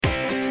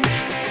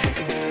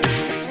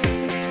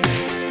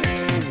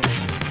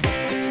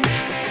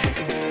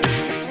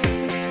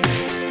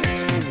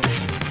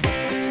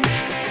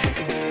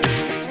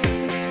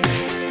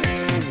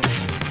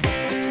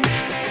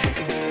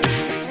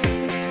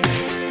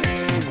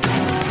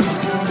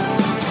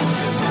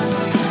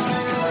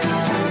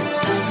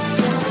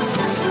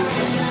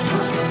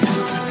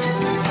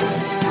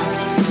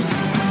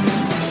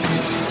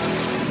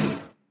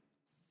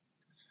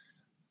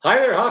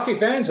hockey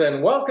fans,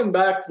 and welcome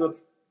back to the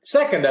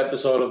second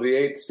episode of the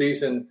 8th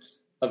season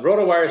of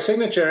RotoWire's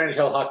signature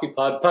NHL Hockey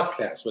Pod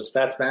podcast with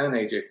Statsman and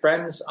AJ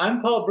Friends.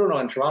 I'm Paul Bruno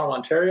in Toronto,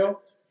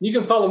 Ontario. You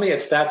can follow me at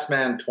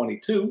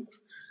Statsman22.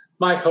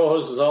 My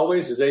co-host, as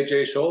always, is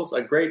AJ Scholes.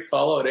 A great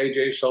follow at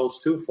AJ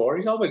Scholes24.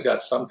 He's always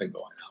got something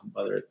going on,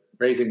 whether it's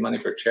raising money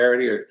for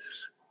charity or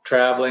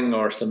traveling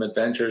or some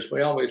adventures.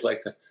 We always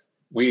like to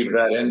weave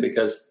that in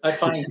because I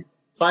find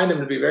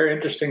him to be a very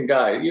interesting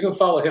guy. You can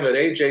follow him at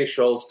AJ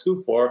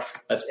Scholes24.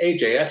 That's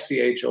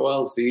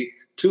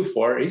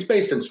AJSCHOLZ24. He's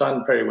based in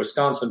Sun Prairie,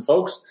 Wisconsin,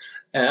 folks.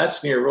 And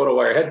that's near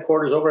RotoWire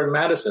headquarters over in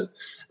Madison.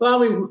 Allow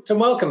me to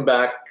welcome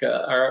back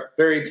our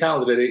very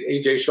talented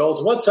AJ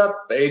Scholes. What's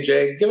up,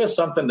 AJ? Give us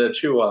something to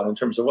chew on in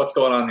terms of what's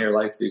going on in your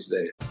life these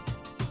days.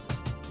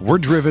 We're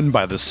driven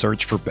by the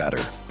search for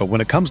better. But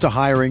when it comes to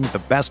hiring,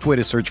 the best way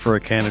to search for a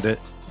candidate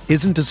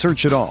isn't to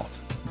search at all.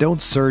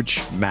 Don't search,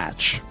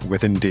 match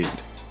with Indeed.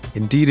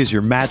 Indeed is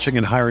your matching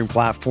and hiring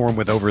platform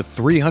with over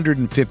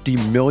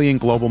 350 million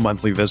global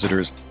monthly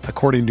visitors,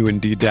 according to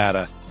Indeed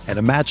data, and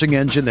a matching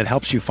engine that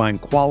helps you find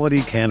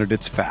quality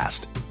candidates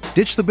fast.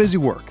 Ditch the busy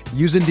work.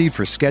 Use Indeed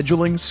for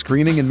scheduling,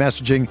 screening, and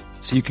messaging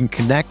so you can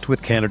connect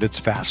with candidates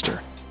faster.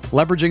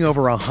 Leveraging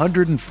over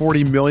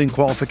 140 million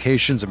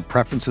qualifications and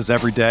preferences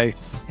every day,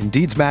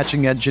 Indeed's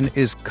matching engine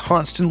is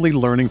constantly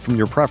learning from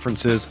your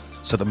preferences,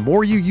 so the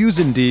more you use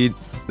Indeed,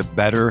 the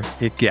better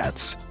it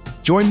gets.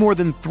 Join more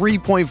than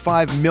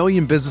 3.5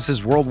 million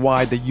businesses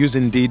worldwide that use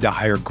Indeed to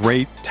hire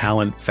great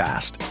talent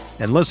fast.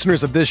 And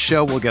listeners of this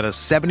show will get a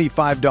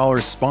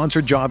 $75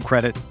 sponsored job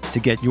credit to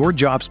get your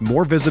jobs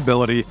more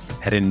visibility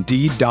at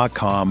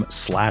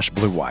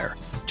Indeed.com/Blue Wire.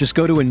 Just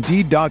go to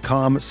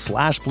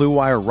Indeed.com/Blue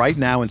Wire right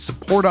now and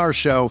support our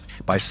show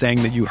by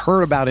saying that you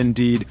heard about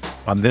Indeed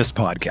on this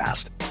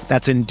podcast.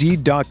 That's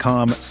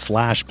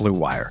Indeed.com/Blue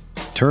Wire.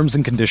 Terms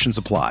and conditions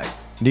apply.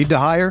 Need to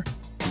hire?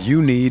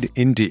 You need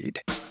Indeed.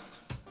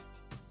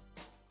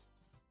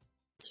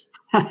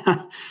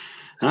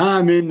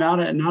 I mean,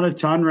 not a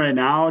ton right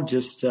now.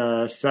 Just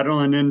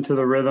settling into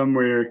the rhythm.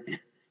 We're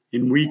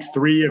in week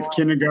 3 of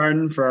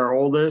kindergarten for our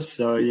oldest,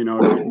 so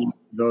getting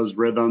those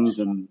rhythms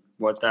and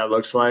what that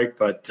looks like.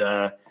 But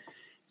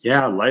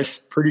life's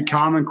pretty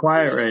calm and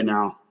quiet right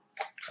now.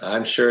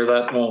 I'm sure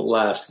that won't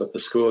last with the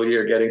school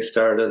year getting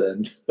started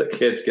and the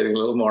kids getting a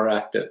little more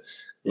active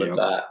with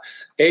that.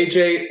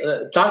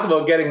 AJ, talk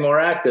about getting more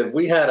active.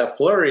 We had a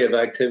flurry of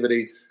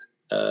activity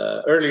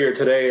earlier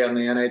today on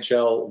the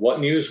NHL What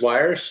News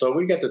Wire. So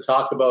we get to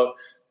talk about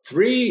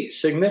 3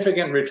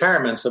 significant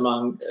retirements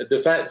among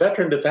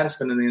veteran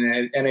defensemen in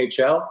the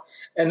NHL.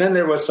 And then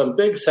there was some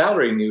big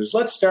salary news.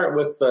 Let's start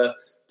with the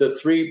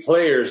 3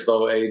 players,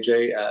 though,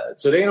 AJ.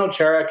 Zdeno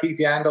Chara, Keith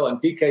Yandle,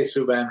 and PK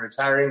Subban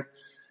retiring.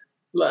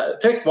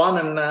 Pick one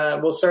and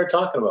we'll start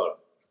talking about it.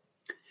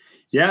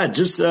 Yeah,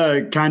 just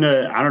kind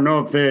of, I don't know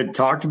if they had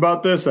talked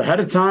about this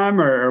ahead of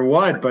time or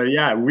what, but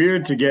yeah,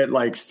 weird to get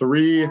like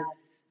 3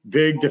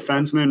 big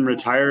defensemen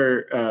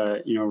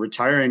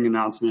retiring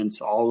announcements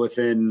all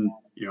within,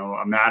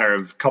 a matter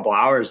of a couple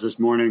hours this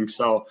morning.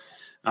 So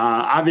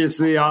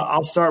obviously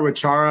I'll start with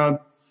Chara,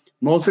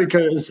 mostly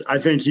because I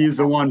think he's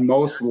the one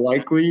most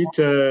likely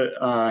to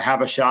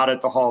have a shot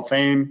at the Hall of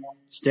Fame.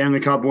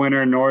 Stanley Cup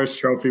winner, Norris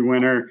Trophy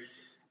winner,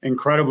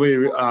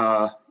 incredibly,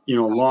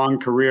 long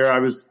career. I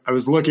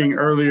was looking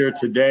earlier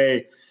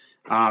today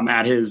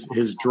at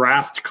his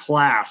draft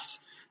class.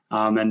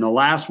 And the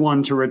last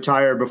one to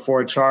retire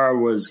before Chara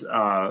was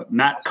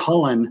Matt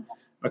Cullen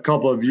a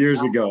couple of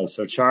years ago.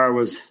 So Chara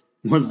was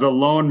the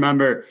lone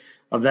member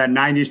of that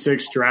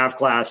 96 draft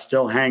class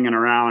still hanging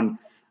around.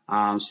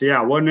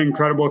 What an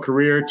incredible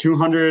career.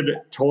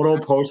 200 total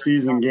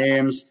postseason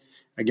games.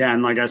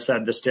 Again, like I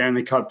said, the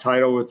Stanley Cup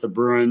title with the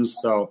Bruins.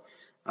 So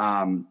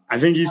I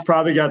think he's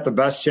probably got the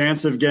best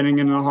chance of getting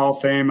into the Hall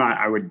of Fame.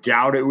 I would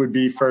doubt it would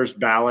be first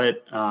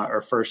ballot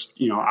or first,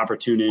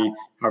 opportunity,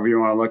 however you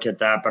want to look at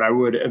that. But I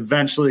would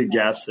eventually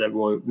guess that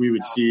we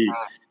would see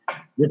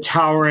the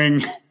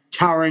towering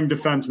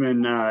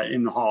defenseman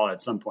in the Hall at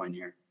some point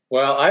here.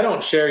 Well, I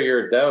don't share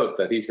your doubt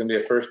that he's going to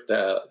be a first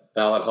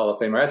ballot Hall of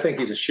Famer. I think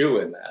he's a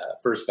shoo-in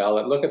first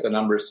ballot. Look at the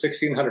numbers: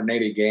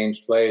 1,680 games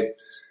played,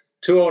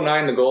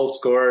 209 the goals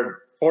scored,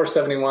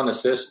 471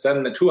 assists,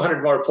 then the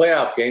 200 more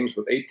playoff games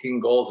with 18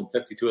 goals and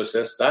 52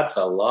 assists. That's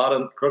a lot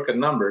of crooked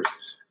numbers.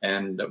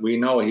 And we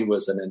know he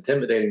was an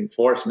intimidating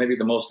force, maybe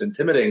the most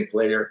intimidating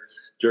player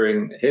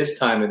during his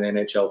time in the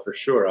NHL for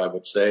sure, I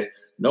would say.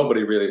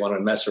 Nobody really wanted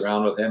to mess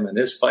around with him, and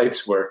his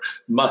fights were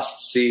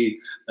must-see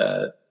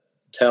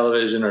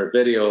television or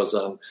videos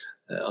on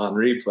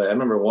replay. I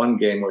remember one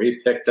game where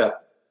he picked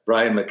up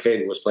Brian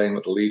McCabe, who was playing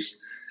with the Leafs,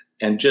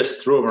 and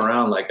just threw him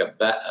around like a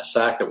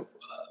sack of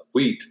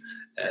wheat.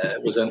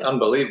 It was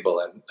unbelievable,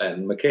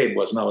 and McCabe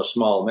was not a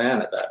small man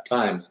at that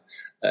time.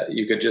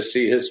 You could just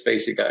see his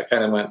face. He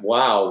kind of went,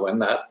 wow, when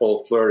that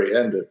whole flurry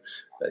ended.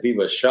 He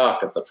was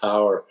shocked at the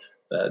power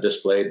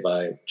displayed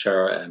by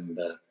Chara, and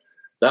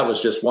that was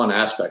just one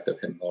aspect of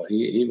him, though.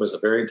 He was a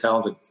very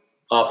talented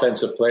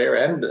offensive player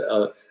and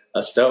a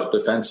stout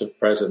defensive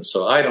presence,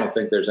 so I don't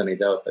think there's any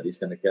doubt that he's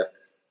going to get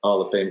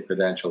Hall of Fame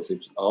credentials. He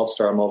was an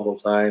All-Star multiple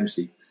times.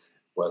 He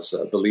was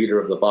the leader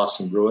of the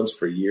Boston Bruins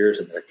for years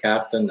and their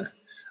captain.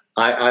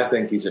 I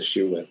think he's a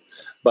shoo-in.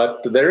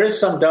 But there is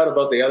some doubt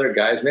about the other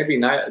guys. Maybe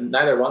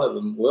neither one of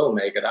them will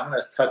make it. I'm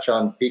going to touch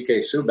on PK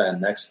Subban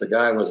next. The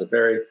guy was a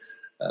very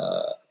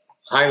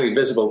highly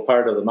visible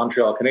part of the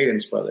Montreal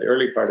Canadiens for the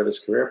early part of his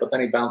career, but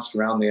then he bounced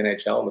around the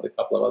NHL with a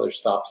couple of other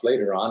stops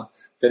later on,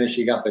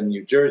 finishing up in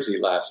New Jersey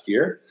last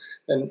year.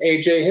 And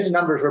AJ, his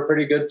numbers were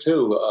pretty good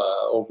too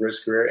over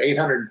his career.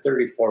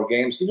 834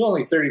 games. He's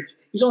only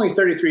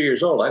 33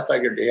 years old. I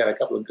figured he had a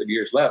couple of good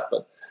years left,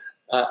 but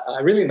I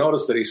really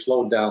noticed that he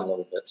slowed down a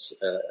little bit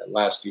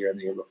last year and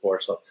the year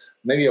before. So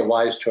maybe a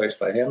wise choice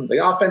by him.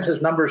 The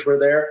offensive numbers were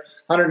there: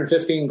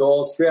 115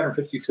 goals,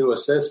 352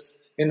 assists.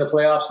 In the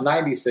playoffs,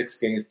 96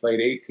 games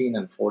played, 18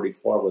 and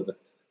 44 with the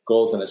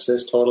goals and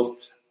assist totals.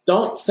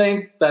 Don't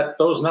think that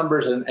those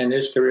numbers in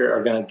his career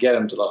are going to get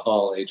him to the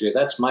Hall, AJ.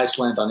 That's my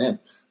slant on him.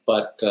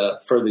 But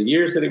for the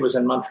years that he was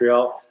in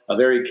Montreal, a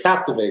very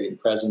captivating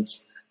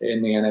presence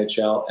in the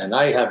NHL. And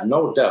I have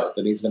no doubt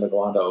that he's going to go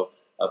on to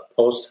a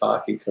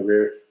post-hockey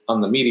career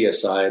on the media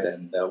side.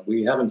 And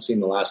we haven't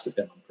seen the last of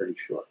him, I'm pretty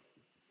sure.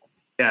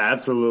 Yeah,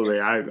 absolutely.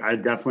 I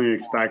definitely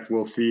expect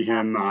we'll see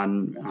him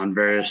on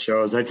various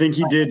shows. I think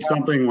he did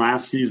something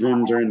last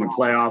season during the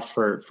playoffs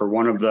for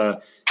one of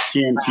the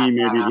TNT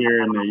maybe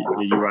here in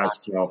the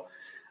U.S. So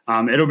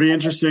it'll be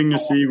interesting to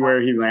see where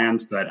he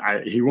lands, but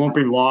he won't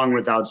be long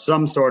without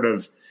some sort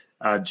of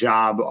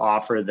job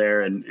offer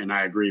there. And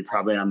I agree,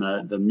 probably on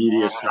the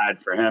media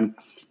side for him.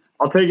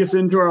 I'll take us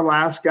into our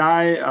last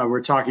guy.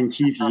 We're talking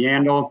Keith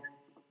Yandle.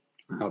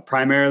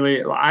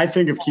 Primarily, I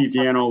think of Keith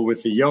Yandle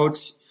with the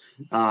Yotes.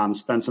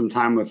 Spent some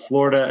time with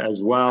Florida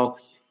as well.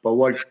 But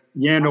what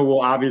Yandle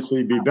will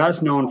obviously be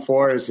best known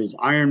for is his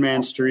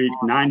Ironman streak,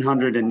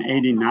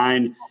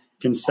 989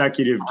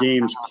 consecutive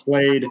games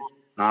played.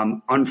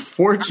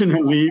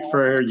 Unfortunately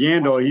for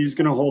Yandle, he's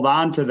going to hold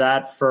on to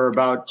that for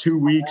about 2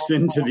 weeks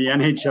into the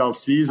NHL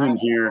season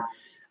here.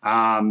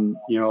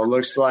 It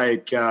looks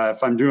like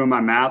if I'm doing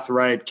my math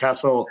right,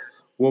 Kessel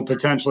will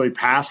potentially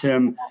pass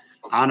him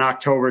on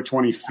October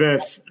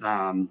 25th.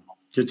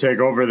 To take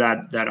over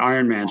that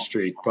Ironman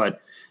streak.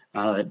 But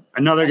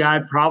another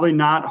guy, probably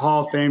not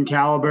Hall of Fame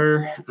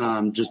caliber,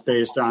 just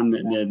based on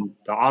the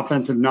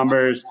offensive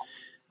numbers.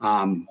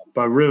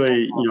 But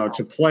really,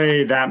 to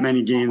play that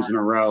many games in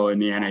a row in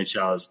the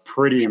NHL is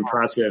pretty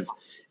impressive.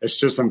 It's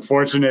just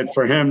unfortunate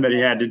for him that he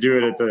had to do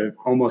it at the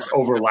almost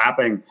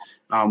overlapping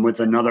with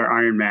another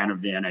Ironman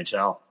of the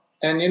NHL.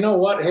 And you know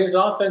what? His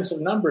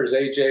offensive numbers,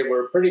 AJ,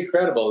 were pretty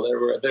credible.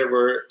 There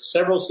were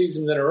several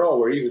seasons in a row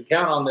where you could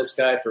count on this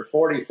guy for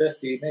 40,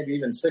 50, maybe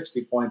even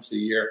 60 points a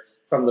year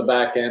from the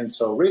back end.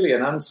 So really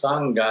an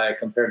unsung guy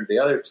compared to the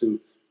other two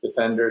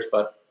defenders,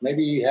 but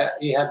maybe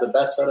he had the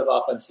best set of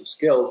offensive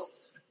skills.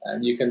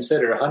 And you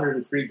consider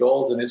 103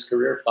 goals in his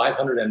career,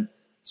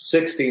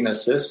 516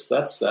 assists.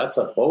 That's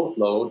a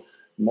boatload.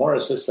 More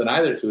assists than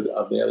either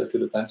of the other two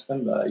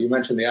defensemen. You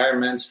mentioned the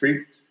Ironman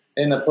streak.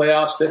 In the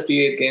playoffs,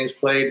 58 games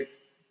played,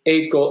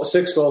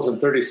 6 goals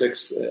and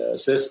 36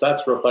 assists.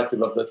 That's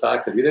reflective of the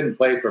fact that he didn't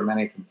play for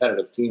many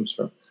competitive teams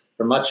for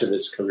much of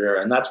his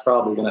career, and that's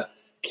probably going to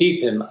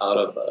keep him out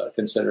of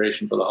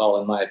consideration for the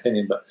Hall, in my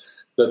opinion. But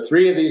the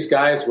three of these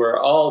guys were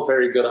all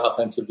very good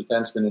offensive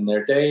defensemen in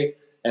their day,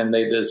 and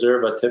they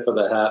deserve a tip of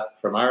the hat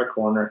from our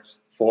corner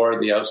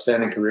for the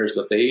outstanding careers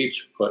that they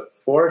each put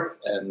forth.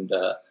 And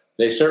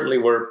they certainly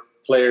were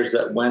players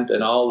that went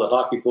in all the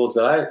hockey pools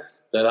that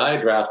I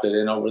drafted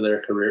in over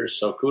their careers.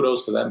 So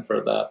kudos to them for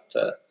that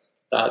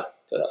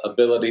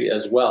ability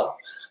as well.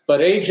 But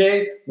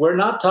AJ, we're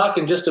not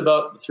talking just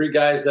about the three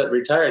guys that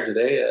retired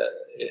today.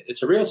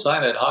 It's a real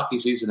sign that hockey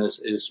season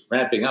is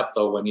ramping up,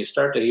 though, when you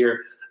start to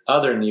hear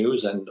other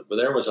news. And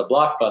there was a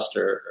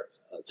blockbuster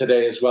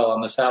today as well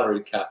on the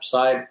salary cap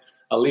side.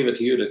 I'll leave it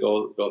to you to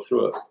go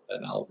through it,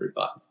 and I'll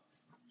rebut.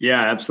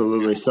 Yeah,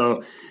 absolutely.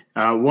 So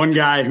one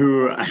guy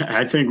who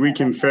I think we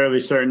can fairly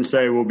certain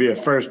say will be a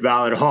first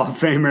ballot Hall of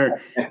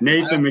Famer,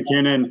 Nathan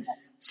MacKinnon,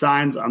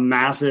 signs a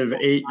massive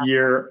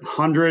 8-year,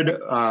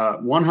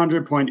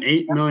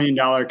 $100.8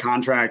 million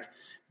contract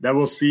that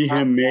will see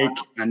him make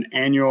an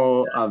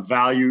annual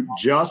value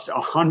just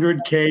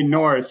 $100K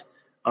north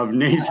of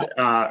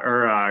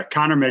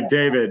Connor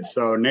McDavid.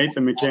 So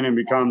Nathan MacKinnon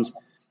becomes,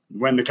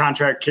 when the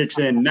contract kicks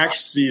in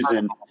next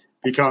season,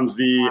 becomes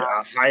the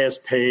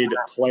highest paid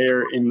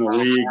player in the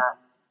league.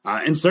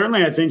 And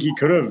certainly I think he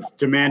could have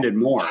demanded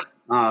more.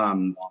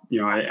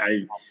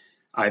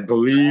 I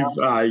believe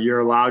you're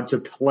allowed to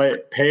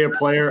pay a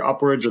player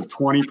upwards of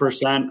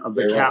 20% of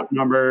the cap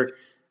number.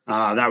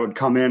 That would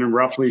come in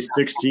roughly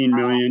 $16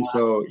 million.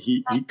 So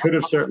he could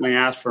have certainly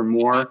asked for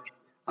more.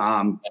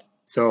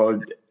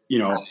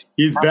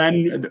 He's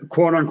been,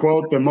 quote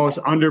unquote, the most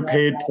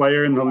underpaid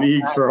player in the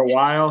league for a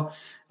while.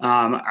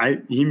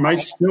 He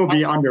might still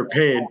be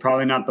underpaid,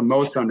 probably not the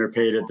most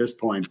underpaid at this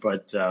point,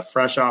 but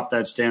fresh off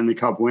that Stanley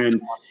Cup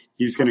win,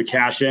 he's going to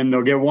cash in.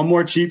 They'll get one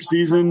more cheap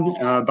season,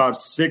 about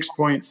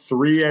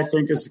 6.3, I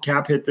think, is the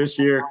cap hit this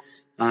year.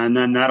 And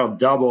then that'll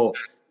double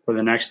for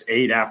the next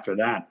 8 after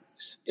that.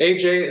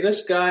 AJ,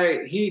 this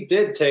guy, he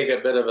did take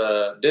a bit of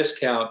a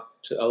discount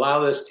to allow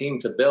this team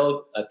to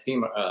build a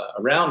team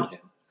around him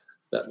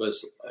that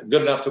was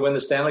good enough to win the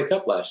Stanley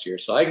Cup last year.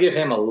 So I give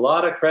him a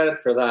lot of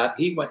credit for that.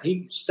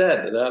 He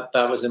said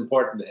that was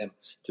important to him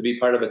to be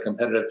part of a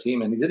competitive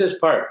team, and he did his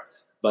part.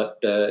 But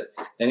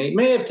and he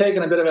may have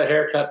taken a bit of a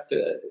haircut,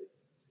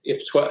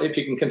 if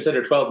you can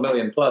consider $12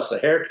 million plus a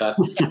haircut.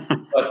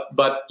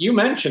 but you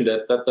mentioned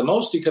it, that the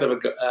most he could have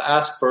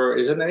asked for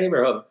is in the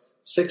neighborhood of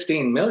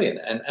 $16 million.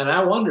 And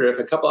I wonder if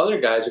a couple other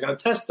guys are going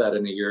to test that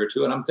in a year or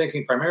two. And I'm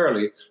thinking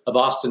primarily of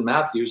Austin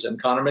Matthews and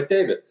Connor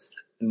McDavid.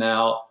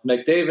 Now,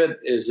 McDavid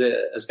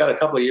has got a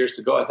couple of years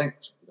to go. I think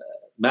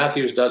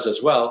Matthews does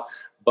as well.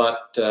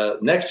 But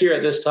next year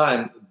at this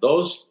time,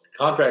 those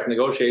contract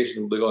negotiations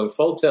will be going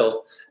full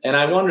tilt. And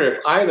I wonder if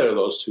either of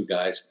those two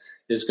guys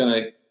is going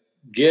to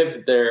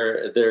give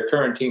their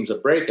current teams a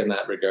break in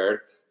that regard.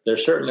 There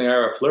certainly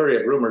are a flurry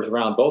of rumors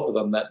around both of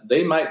them that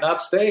they might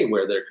not stay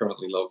where they're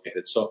currently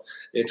located. So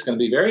it's going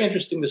to be very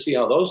interesting to see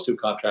how those two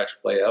contracts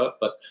play out.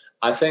 But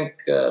I think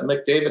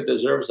McDavid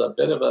deserves a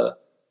bit of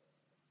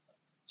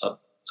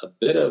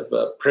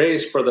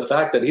praise for the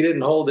fact that he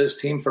didn't hold his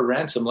team for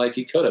ransom like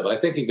he could have. I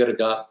think he could have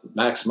got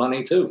max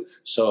money too.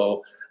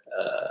 So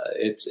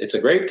it's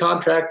a great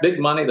contract, big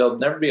money. There'll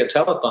never be a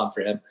telethon for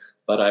him.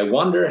 But I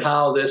wonder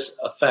how this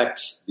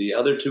affects the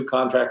other two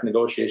contract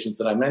negotiations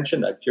that I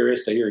mentioned. I'm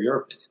curious to hear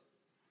your opinion.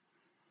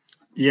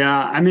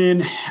 Yeah, I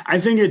mean, I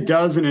think it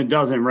does and it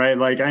doesn't, right?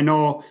 Like, I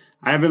know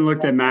I haven't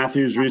looked at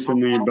Matthews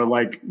recently, but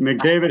like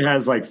McDavid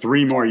has like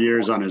 3 more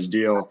years on his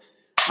deal.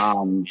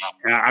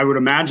 I would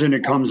imagine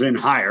it comes in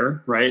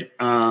higher, right?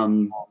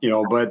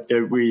 But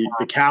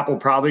the cap will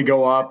probably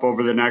go up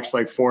over the next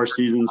like 4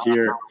 seasons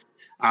here.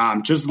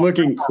 Just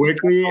looking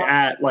quickly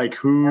at like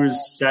who's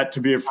set to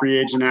be a free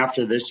agent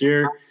after this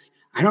year,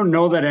 I don't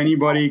know that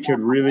anybody could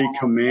really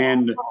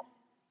command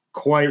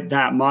quite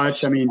that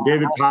much. I mean,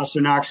 David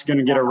Pasternak's going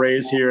to get a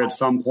raise here at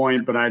some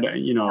point, but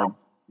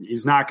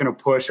he's not going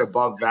to push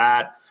above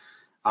that.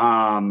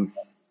 Matthew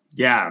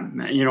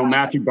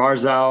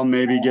Barzal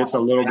maybe gets a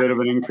little bit of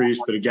an increase,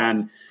 but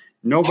again,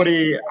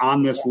 nobody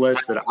on this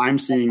list that I'm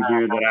seeing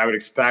here that I would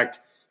expect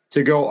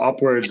to go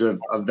upwards of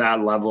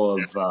that level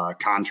of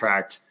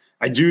contract.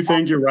 I do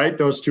think you're right.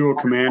 Those two will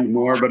command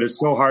more, but it's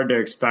so hard to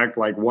expect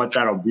like what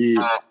that'll be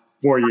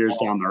 4 years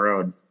down the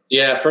road.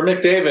 Yeah, for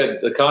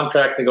McDavid, the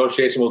contract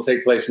negotiation will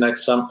take place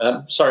next summer.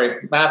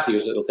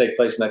 Matthews, it'll take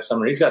place next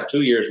summer. He's got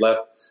 2 years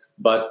left,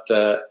 but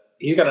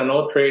he's got a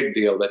no-trade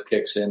deal that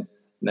kicks in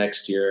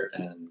next year,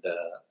 and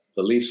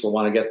the Leafs will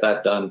want to get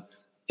that done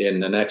in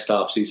the next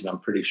offseason, I'm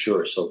pretty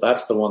sure. So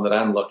that's the one that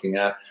I'm looking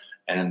at.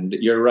 And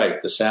you're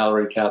right, the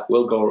salary cap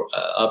will go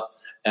up.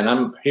 And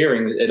I'm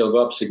hearing it'll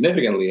go up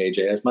significantly,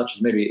 AJ, as much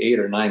as maybe $8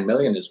 or $9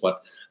 million is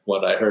what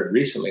I heard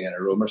recently in a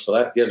rumor. So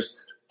that gives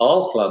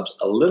all clubs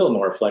a lot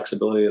more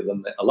flexibility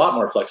than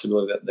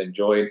they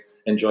enjoyed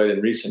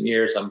in recent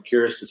years. I'm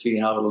curious to see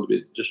how it'll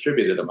be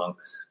distributed among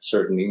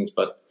certain teams,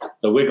 but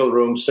the wiggle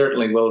room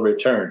certainly will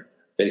return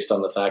based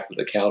on the fact that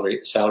the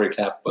salary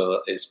cap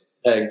is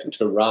pegged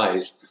to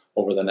rise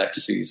over the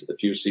next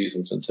few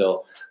seasons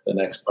until the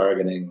next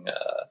bargaining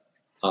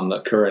on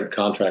the current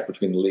contract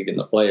between the league and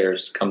the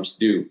players comes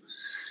due.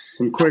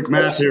 Some quick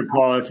math here,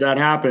 Paul. If that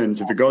happens,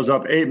 if it goes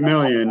up $8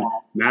 million,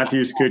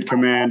 Matthews could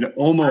command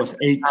almost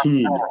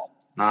 18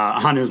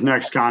 on his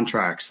next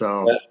contract.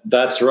 So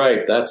that's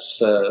right. That's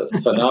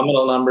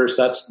phenomenal numbers.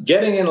 That's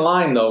getting in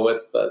line, though,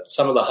 with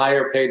some of the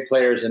higher paid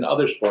players in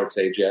other sports,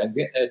 AJ. I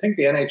think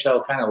the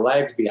NHL kind of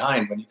lags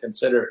behind when you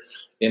consider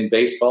in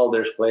baseball,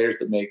 there's players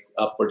that make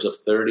upwards of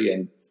 30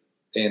 and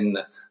in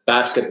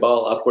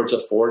basketball, upwards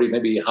of 40,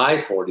 maybe high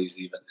 40s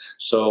even.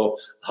 So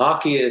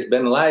hockey has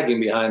been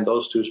lagging behind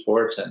those two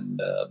sports, and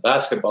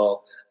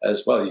basketball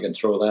as well. You can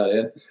throw that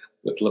in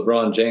with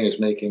LeBron James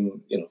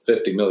making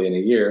 $50 million a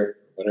year,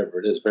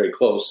 whatever it is, very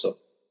close. So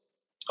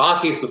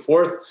hockey is the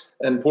fourth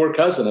and poor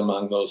cousin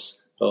among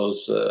those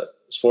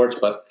sports,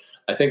 but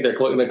I think they're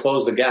going to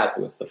close the gap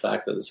with the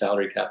fact that the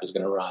salary cap is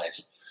going to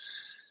rise.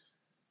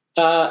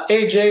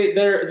 AJ,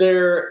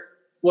 there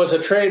was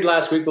a trade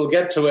last week. We'll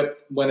get to it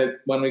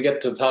when we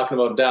get to talking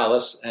about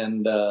Dallas,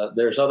 and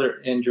there's other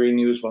injury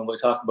news when we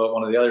talk about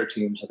one of the other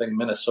teams. I think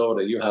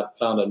Minnesota, you have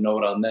found a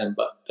note on them,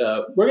 but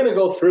we're going to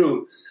go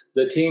through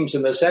the teams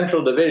in the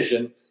Central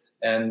Division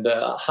and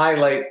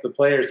highlight the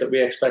players that we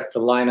expect to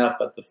line up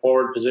at the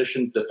forward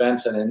positions,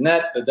 defense, and in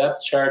net. The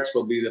depth charts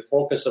will be the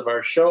focus of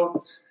our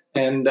show.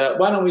 And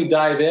why don't we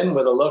dive in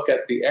with a look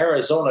at the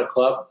Arizona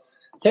club?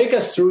 Take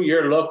us through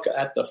your look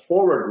at the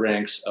forward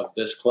ranks of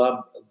this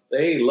club.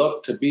 They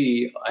look to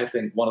be, I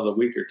think, one of the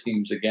weaker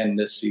teams again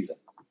this season.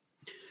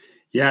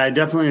 Yeah, I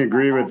definitely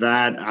agree with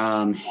that.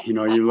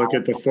 You look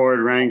at the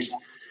forward ranks,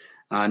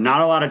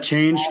 not a lot of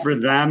change for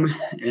them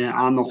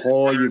on the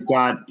whole. You've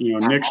got,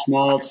 Nick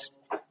Schmaltz,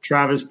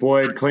 Travis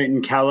Boyd,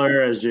 Clayton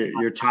Keller as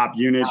your top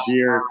unit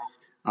here.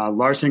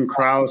 Larson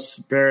Krause,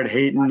 Barrett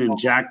Hayton, and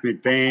Jack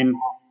McBain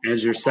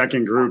as your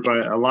second group.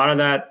 A lot of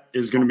that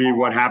is going to be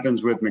what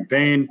happens with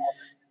McBain.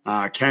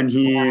 Can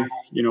he,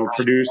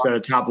 produce at a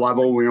top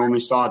level? We only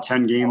saw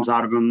 10 games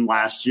out of him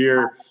last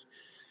year.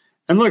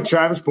 And look,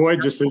 Travis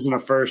Boyd just isn't a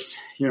first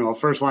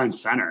line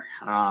center.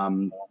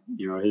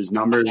 His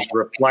numbers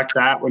reflect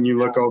that when you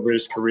look over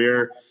his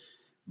career.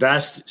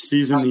 Best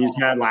season he's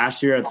had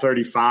last year at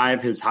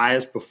 35. His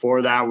highest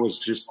before that was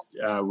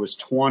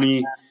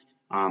 20.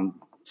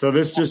 So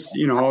this just,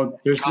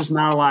 there's just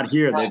not a lot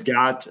here. They've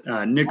got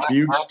Nick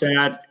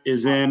Bjugstad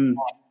is in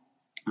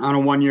on a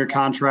 1-year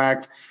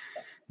contract.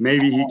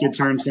 Maybe he could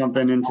turn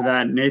something into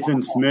that.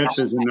 Nathan Smith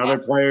is another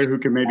player who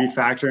could maybe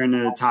factor into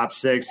the top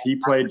 6. He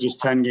played just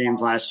 10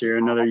 games last year,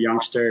 another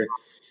youngster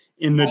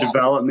in the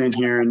development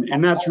here.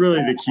 And that's really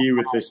the key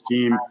with this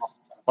team.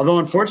 Although,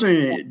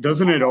 unfortunately,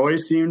 doesn't it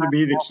always seem to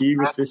be the key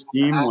with this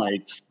team,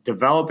 like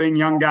developing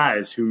young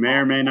guys who may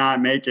or may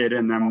not make it,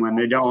 and then when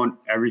they don't,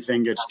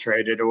 everything gets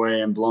traded away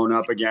and blown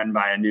up again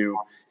by a new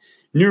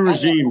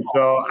regime.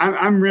 So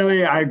I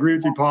agree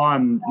with you, Paul.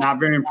 I'm not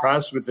very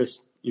impressed with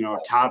this,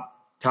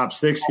 top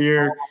 6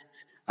 here.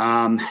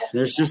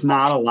 There's just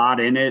not a lot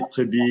in it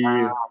to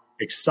be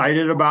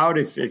excited about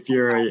if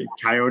you're a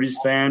Coyotes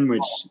fan,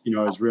 which,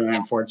 is really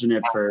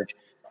unfortunate for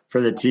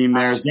the team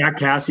there. Zach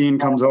Kassian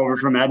comes over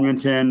from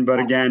Edmonton, but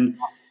again,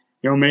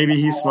 maybe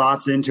he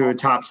slots into a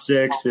top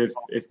 6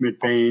 if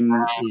McBain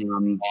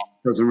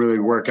doesn't really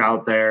work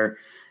out there.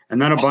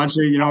 And then a bunch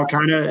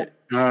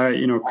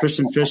of,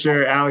 Christian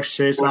Fisher, Alex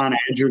Chason,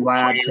 Andrew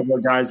Ladd, a couple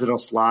of guys that'll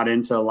slot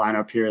into a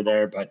lineup here or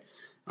there, but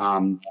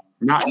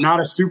not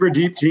a super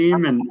deep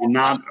team and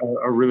not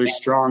a really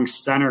strong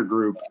center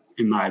group,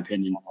 in my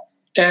opinion.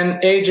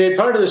 And, AJ,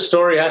 part of the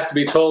story has to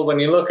be told when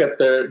you look at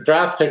the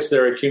draft picks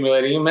they're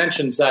accumulating. You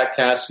mentioned Zach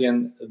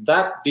Kassian.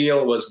 That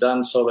deal was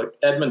done so that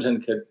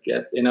Edmonton could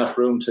get enough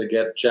room to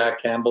get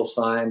Jack Campbell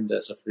signed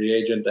as a free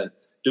agent and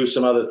do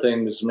some other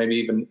things, maybe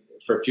even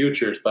for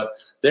futures. But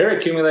they're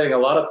accumulating a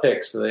lot of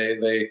picks.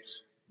 They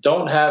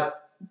don't have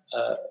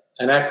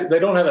an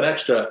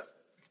extra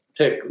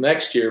pick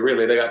next year,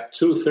 really. They got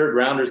 2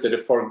 third-rounders.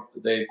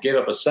 They gave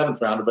up a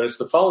 7th rounder, but it's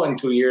the following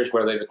 2 years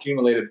where they've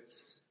accumulated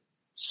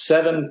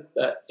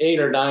 8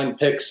 or 9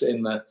 picks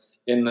in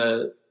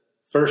the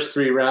first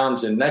 3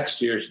 rounds in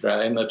next year's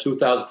draft, in the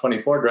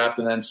 2024 draft,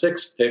 and then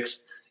 6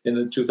 picks in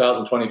the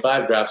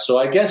 2025 draft. So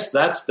I guess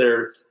that's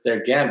their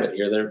gambit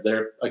here.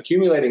 They're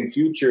accumulating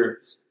future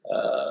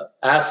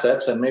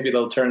assets, and maybe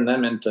they'll turn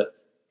them into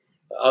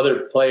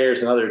other players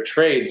and other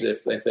trades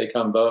if they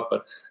come about.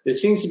 But it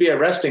seems to be a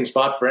resting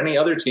spot for any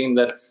other team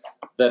that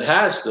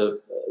has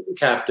the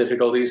cap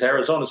difficulties.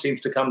 Arizona seems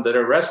to come to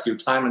their rescue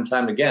time and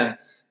time again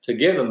to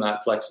give them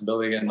that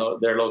flexibility in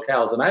their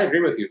locales. And I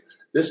agree with you.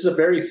 This is a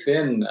very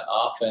thin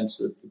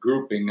offensive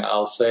grouping,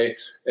 I'll say.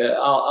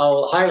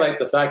 I'll highlight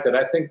the fact that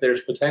I think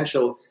there's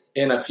potential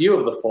in a few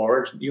of the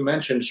forwards. You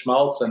mentioned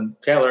Schmaltz and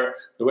Keller,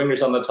 the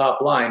wingers on the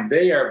top line.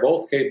 They are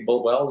both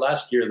capable. Well,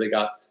 last year they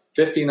got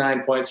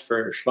 59 points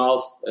for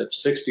Schmaltz,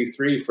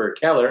 63 for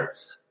Keller.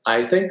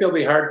 I think they'll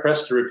be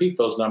hard-pressed to repeat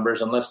those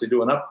numbers unless they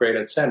do an upgrade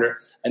at center.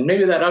 And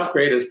maybe that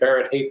upgrade is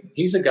Barrett Hayton.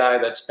 He's a guy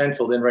that's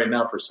penciled in right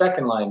now for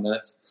second-line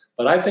minutes,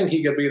 but I think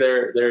he could be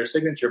their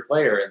signature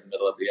player in the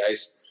middle of the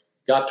ice.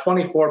 Got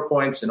 24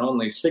 points in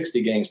only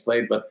 60 games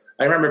played, but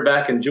I remember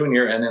back in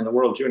junior and in the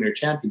World Junior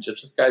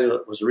Championships, this guy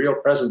was a real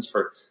presence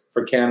for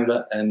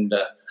Canada, and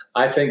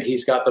I think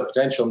he's got the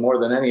potential more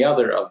than any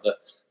other of the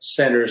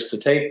centers to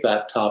take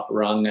that top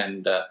rung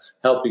and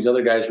help these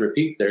other guys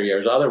repeat their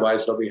years.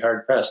 Otherwise, they'll be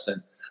hard-pressed.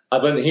 And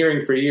I've been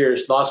hearing for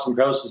years, Lawson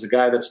Crouse is a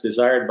guy that's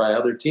desired by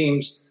other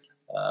teams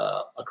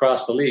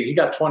across the league. He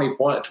got 20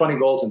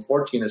 goals and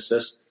 14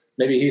 assists.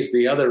 Maybe he's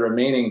the other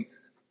remaining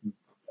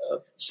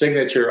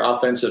signature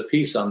offensive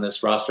piece on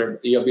this roster.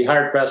 You'll be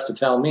hard-pressed to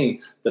tell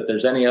me that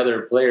there's any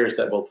other players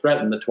that will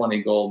threaten the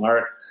 20-goal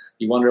mark.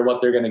 You wonder what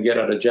they're going to get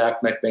out of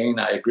Jack McBain.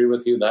 I agree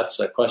with you. That's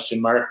a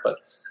question mark. But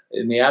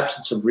in the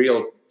absence of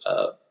real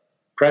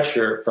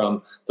pressure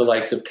from the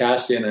likes of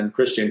Kassian and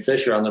Christian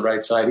Fisher on the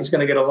right side, he's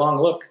going to get a long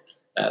look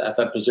at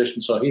that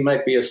position. So he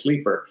might be a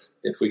sleeper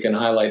if we can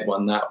highlight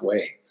one that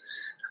way.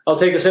 I'll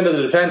take us into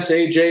the defense,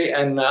 AJ,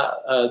 and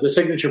the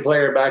signature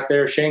player back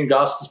there, Shane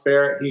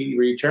Gostisbehere. He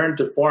returned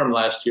to form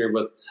last year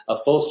with a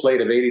full slate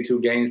of 82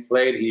 games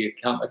played. He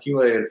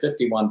accumulated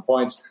 51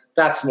 points.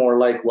 That's more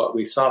like what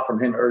we saw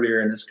from him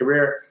earlier in his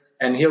career,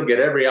 and he'll get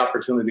every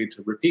opportunity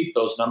to repeat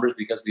those numbers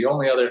because the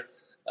only other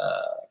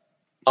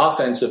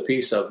offensive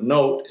piece of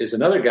note is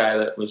another guy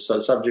that was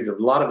subject of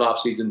a lot of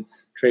offseason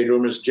trade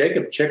rumors,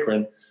 Jacob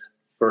Chychrun.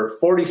 For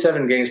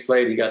 47 games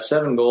played, he got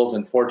 7 goals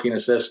and 14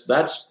 assists.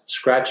 That's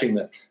scratching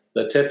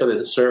the tip of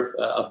the surf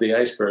of the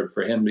iceberg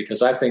for him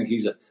because I think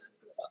he's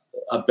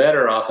a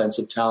better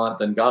offensive talent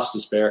than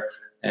Gostisbehere.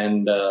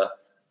 And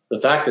the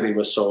fact that he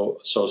was so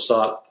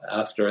sought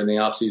after in the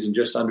offseason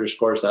just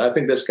underscores that. I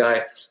think this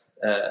guy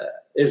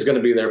is going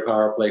to be their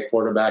power play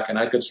quarterback, and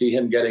I could see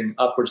him getting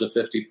upwards of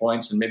 50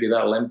 points, and maybe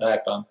that'll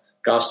impact on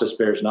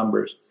Gostisbehere's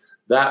numbers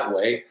that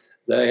way.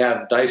 They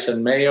have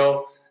Dyson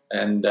Mayo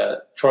and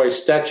Troy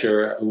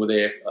Stetcher, who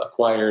they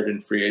acquired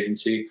in free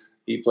agency.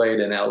 He played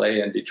in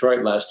LA and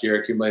Detroit last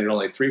year, accumulated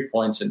only 3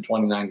 points in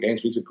 29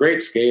 games. He's a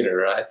great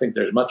skater. I think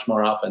there's much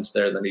more offense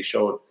there than he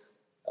showed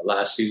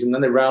last season.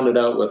 Then they rounded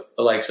out with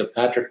the likes of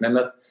Patrick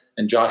Nemeth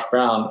and Josh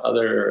Brown,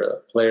 other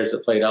players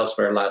that played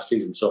elsewhere last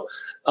season. So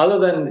other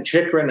than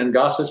Chychrun and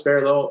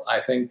Gostisbehere, though, I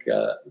think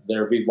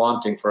they'll be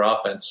wanting for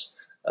offense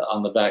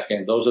on the back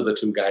end. Those are the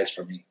two guys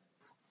for me.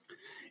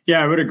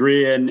 Yeah, I would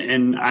agree,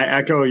 and I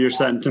echo your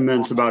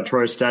sentiments about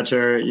Troy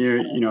Stecher.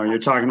 You're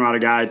talking about a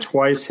guy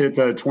twice hit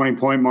the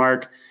 20-point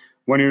mark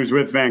when he was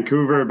with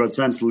Vancouver, but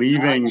since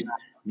leaving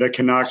the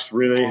Canucks,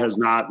 really has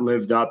not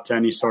lived up to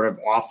any sort of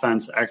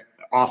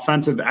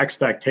offensive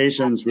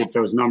expectations, with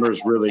those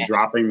numbers really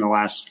dropping the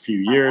last few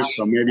years.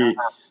 So maybe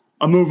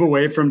a move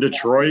away from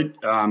Detroit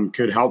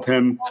could help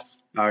him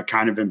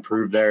kind of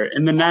improve there.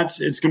 In the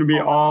Nets, it's going to be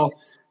all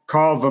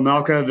Karel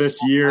Vejmelka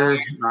this year,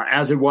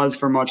 as it was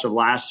for much of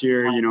last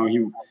year.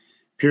 He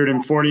appeared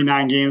in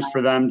 49 games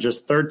for them,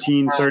 just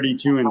 13,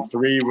 32, and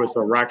 3 was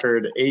the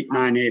record.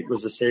 8.98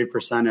 was the save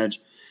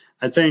percentage.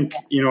 I think,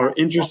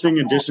 interesting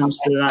additions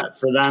to that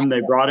for them.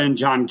 They brought in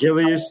John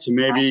Gillies to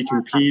maybe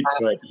compete,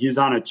 but he's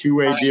on a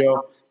 2-way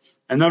deal.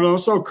 And then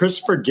also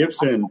Christopher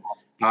Gibson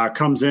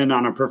comes in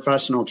on a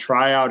professional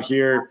tryout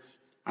here.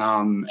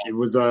 It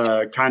was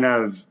a kind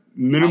of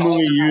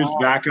minimally used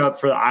backup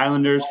for the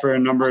Islanders for a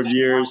number of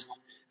years,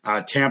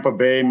 Tampa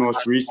Bay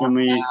most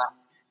recently.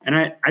 And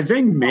I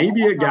think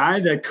maybe a guy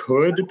that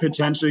could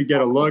potentially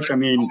get a look. I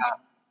mean,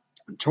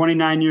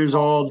 29 years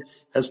old,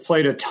 has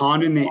played a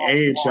ton in the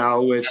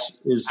AHL, which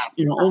is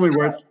only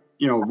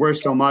worth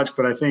so much.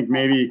 But I think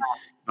maybe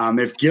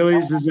if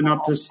Gillies isn't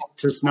up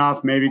to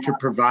snuff, maybe could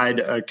provide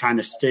a kind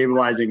of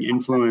stabilizing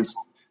influence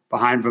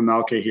behind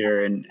Vejmelka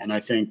here. And I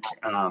think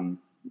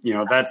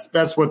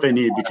that's what they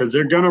need, because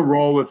they're going to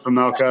roll with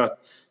Vejmelka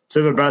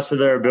to the best of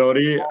their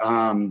ability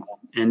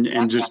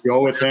and just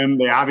go with him.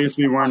 They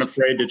obviously weren't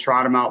afraid to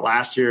trot him out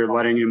last year,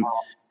 letting him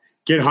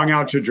get hung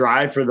out to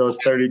dry for those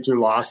 32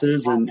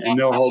 losses, and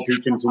they'll hope he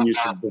continues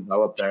to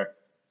develop there.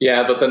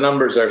 Yeah, but the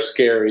numbers are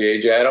scary,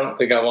 AJ. I don't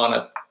think I want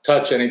to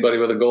touch anybody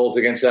with a goals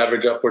against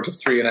average upwards of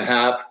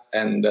 3.5,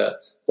 and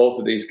both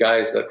of these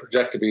guys that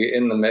project to be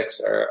in the mix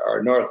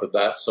are north of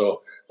that.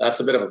 So that's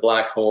a bit of a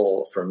black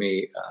hole for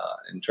me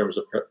in terms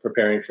of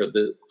preparing for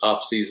the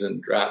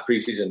off-season draft,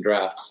 preseason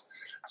drafts.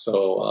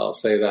 So I'll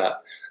say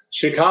that.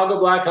 Chicago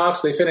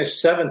Blackhawks, they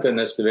finished 7th in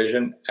this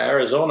division.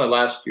 Arizona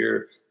last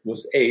year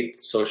was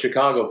 8th, so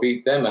Chicago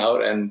beat them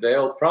out, and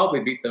they'll probably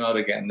beat them out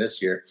again this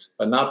year,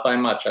 but not by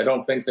much. I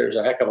don't think there's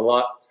a heck of a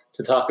lot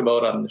to talk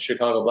about on the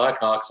Chicago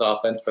Blackhawks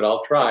offense, but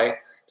I'll try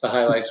to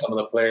highlight some of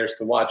the players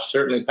to watch.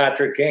 Certainly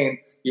Patrick Kane.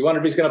 You wonder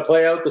if he's going to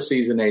play out the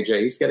season,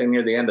 AJ. He's getting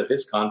near the end of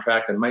his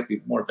contract and might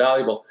be more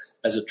valuable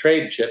as a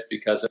trade chip,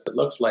 because it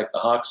looks like the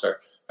Hawks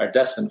are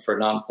destined for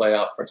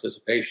non-playoff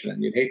participation,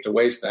 and you'd hate to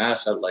waste an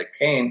asset like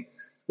Kane,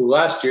 who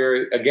last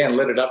year, again,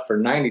 lit it up for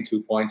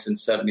 92 points in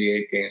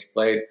 78 games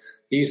played.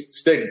 He's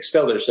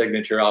still their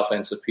signature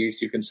offensive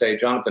piece. You can say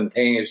Jonathan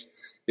Toews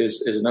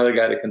is another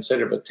guy to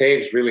consider, but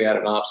Toews really had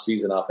an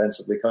off-season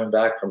offensively, coming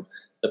back from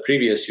the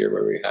previous year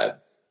where we had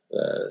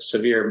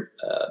severe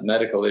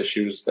medical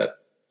issues that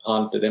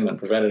haunted him and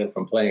prevented him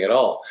from playing at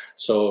all.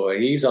 So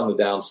he's on the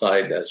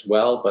downside as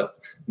well, but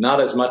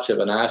not as much of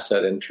an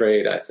asset in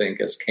trade, I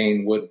think, as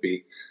Kane would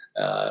be.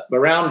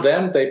 Around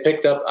them, they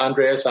picked up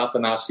Andreas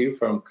Athanasiou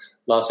from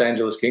Los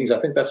Angeles Kings. I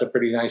think that's a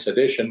pretty nice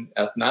addition.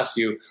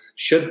 Athanasiou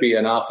should be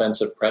an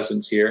offensive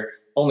presence here.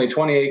 Only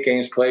 28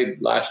 games played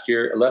last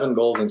year, 11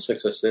 goals and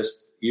 6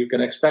 assists. You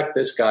can expect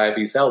this guy, if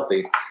he's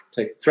healthy,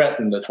 to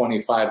threaten the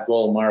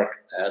 25-goal mark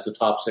as a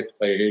top 6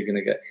 player. He's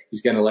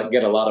going to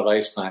get a lot of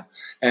ice time.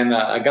 And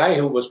a guy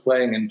who was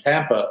playing in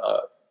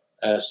Tampa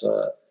as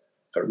a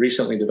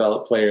recently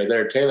developed player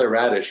there, Taylor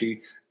Radish,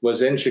 he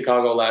was in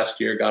Chicago last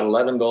year, got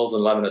 11 goals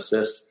and 11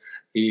 assists.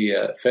 He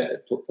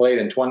played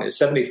in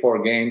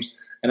 74 games,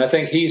 and I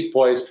think he's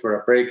poised for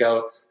a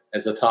breakout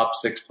as a top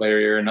 6 player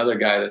here, another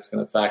guy that's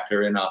going to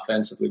factor in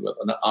offensively with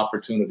an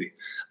opportunity.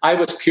 I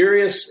was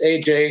curious,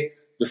 AJ,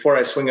 before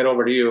I swing it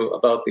over to you,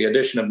 about the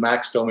addition of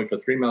Max Domi for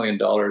 $3 million.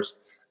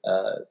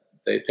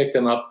 They picked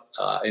him up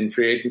in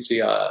free agency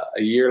a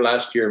year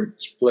last year,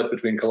 split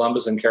between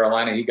Columbus and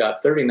Carolina. He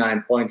got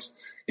 39 points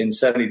in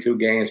 72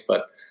 games,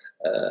 but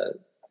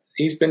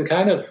he's been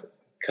kind of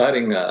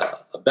cutting a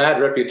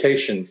bad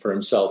reputation for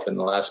himself in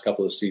the last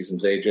couple of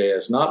seasons, AJ,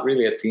 as not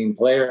really a team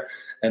player,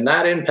 and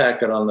that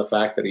impacted on the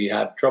fact that he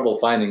had trouble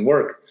finding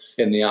work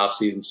in the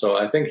offseason. So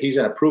I think he's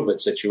in a prove-it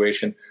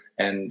situation,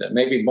 and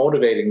maybe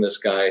motivating this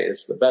guy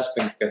is the best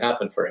thing that can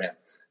happen for him.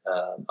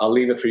 I'll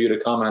leave it for you to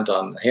comment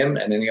on him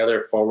and any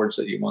other forwards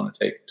that you want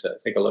to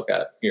take a look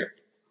at here.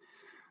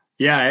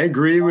 Yeah, I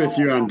agree with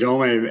you on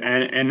Dome,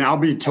 and I'll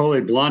be totally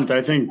blunt.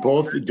 I think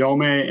both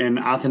Dome and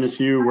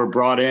Athanasiou were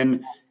brought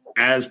in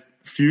as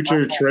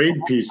future trade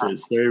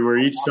pieces. They were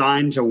each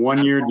signed to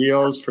 1-year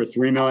deals for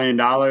 $3 million.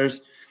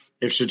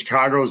 If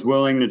Chicago is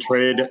willing to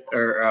trade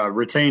or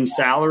retain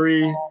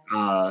salary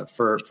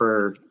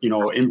for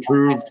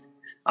improved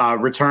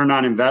return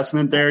on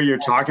investment, there you're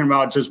talking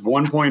about just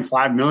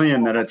 $1.5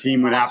 million that a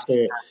team would have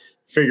to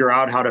figure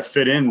out how to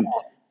fit in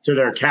to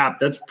their cap,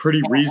 that's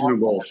pretty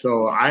reasonable.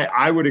 So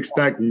I would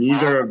expect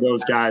neither of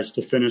those guys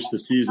to finish the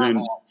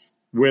season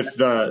with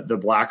the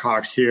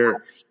Blackhawks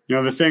here. You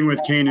know, the thing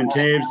with Kane and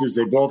Taves is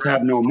they both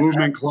have no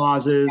movement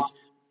clauses.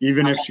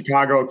 Even if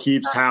Chicago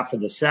keeps half of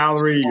the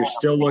salary, you're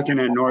still looking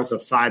at north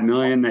of $5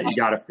 million that you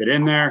got to fit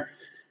in there.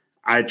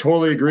 I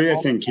totally agree. I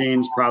think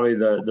Kane's probably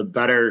the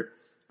better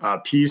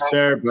piece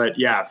there. But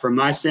yeah, from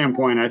my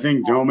standpoint, I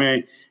think Dome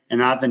and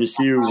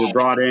Athanasiou were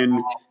brought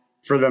in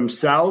for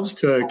themselves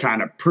to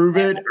kind of prove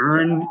it,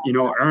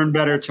 earn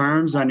better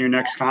terms on your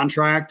next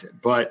contract,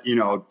 but,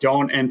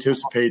 don't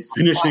anticipate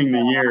finishing the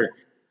year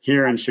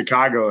here in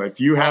Chicago. If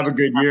you have a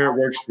good year, it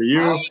works for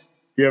you.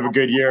 If you have a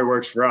good year, it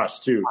works for us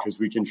too, because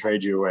we can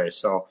trade you away.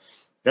 So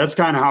that's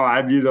kind of how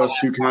I view those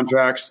two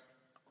contracts.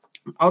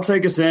 I'll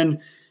take us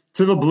in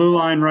to the blue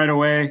line right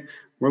away.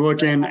 We're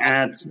looking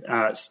at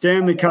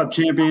Stanley Cup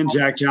champion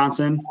Jack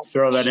Johnson.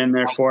 Throw that in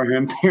there for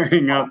him,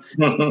 pairing up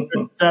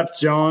with Seth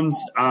Jones.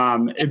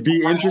 It'd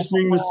be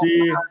interesting to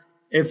see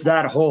if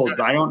that holds.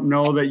 I don't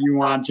know that you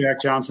want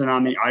Jack Johnson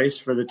on the ice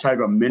for the type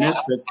of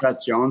minutes that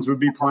Seth Jones would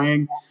be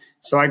playing.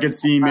 So I could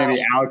see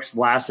maybe Alex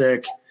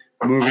Vlasic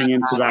moving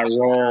into that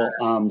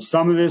role.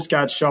 Some of this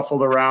got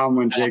shuffled around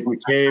when Jake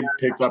McCabe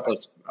picked up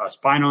a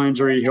spinal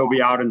injury. He'll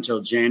be out until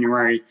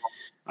January,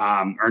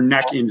 or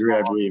neck injury,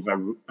 I believe.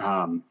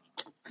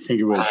 I think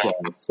it was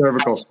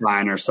cervical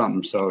spine or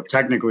something. So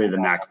technically the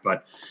neck,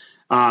 but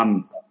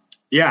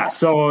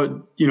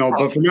so,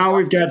 but for now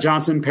we've got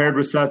Johnson paired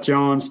with Seth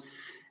Jones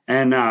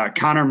and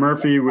Connor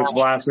Murphy with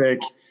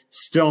Vlasic,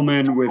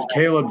 Stillman with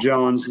Caleb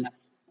Jones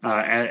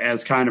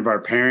as kind of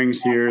our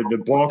pairings here. The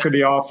bulk of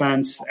the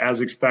offense,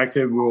 as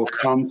expected, will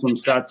come from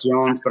Seth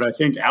Jones, but I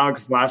think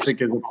Alex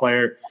Vlasic is a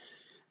player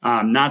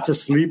not to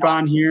sleep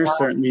on here.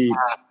 Certainly,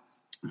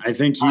 I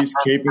think he's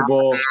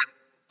capable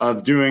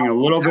of doing a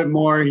little bit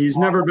more. He's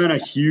never been a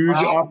huge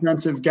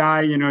offensive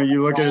guy.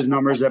 You look at his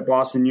numbers at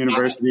Boston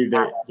University,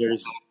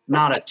 there's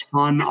not a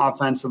ton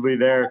offensively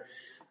there.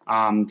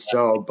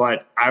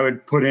 But I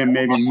would put him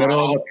maybe middle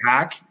of the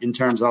pack in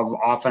terms of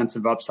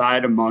offensive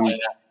upside among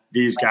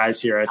these guys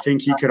here. I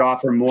think he could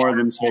offer more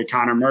than, say,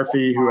 Connor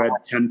Murphy, who had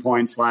 10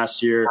 points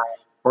last year,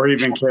 or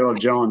even Caleb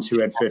Jones, who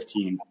had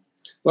 15.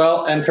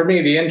 Well, and for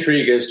me, the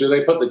intrigue is, do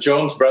they put the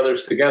Jones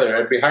brothers together?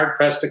 I'd be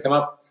hard-pressed to come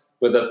up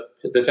with a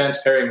defense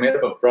pairing made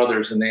up of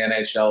brothers in the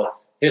NHL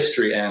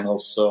history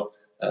annals. So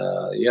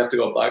you have to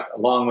go back a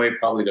long way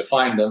probably to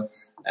find them.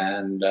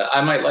 And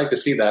I might like to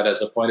see that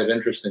as a point of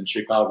interest in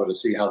Chicago to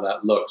see how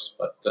that looks.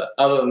 But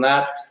other than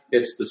that,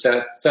 it's the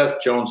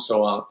Seth Jones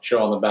show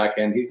on the back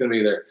end. He's going to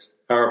be their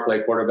power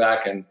play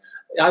quarterback. And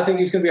I think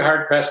he's going to be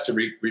hard-pressed to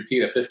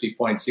repeat a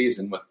 50-point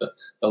season with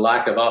the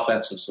lack of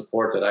offensive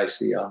support that I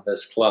see on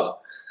this club.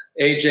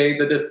 AJ,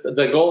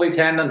 the goalie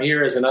tandem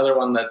here is another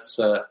one that's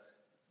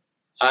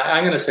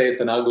I'm going to say it's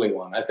an ugly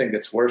one. I think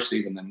it's worse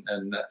even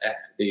than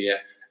the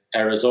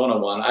Arizona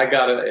one. I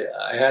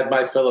had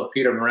my fill of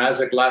Peter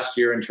Mrazek last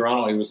year in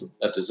Toronto. He was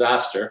a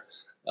disaster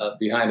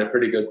behind a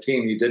pretty good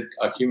team. He did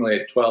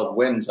accumulate 12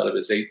 wins out of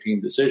his 18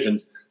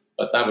 decisions,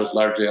 but that was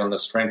largely on the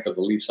strength of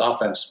the Leafs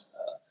offense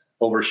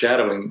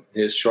overshadowing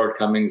his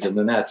shortcomings in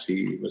the nets.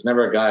 He was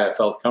never a guy I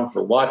felt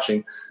comfortable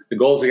watching. The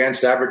goals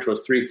against average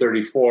was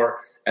 .334,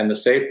 and the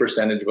save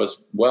percentage was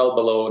well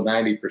below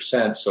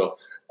 90%. So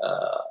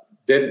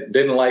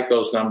didn't like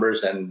those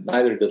numbers, and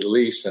neither did the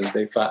Leafs, and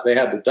they thought they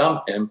had to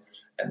dump him.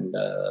 And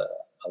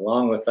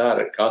along with that,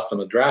 it cost him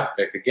a draft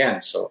pick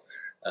again. So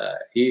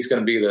he's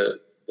going to be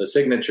the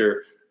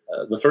signature,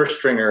 the first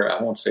stringer.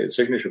 I won't say the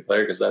signature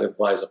player because that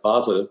implies a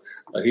positive,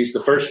 but he's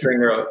the first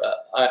stringer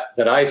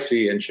that I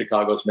see in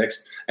Chicago's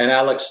mix. And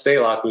Alex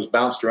Stalock, who's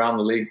bounced around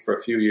the league for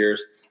a few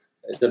years,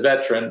 is a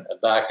veteran, a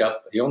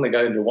backup. He only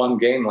got into one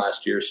game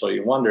last year, so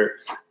you wonder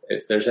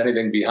if there's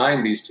anything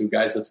behind these two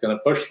guys that's going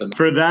to push them.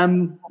 For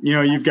them,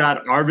 you've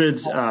got Arvid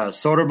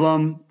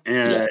Soderblom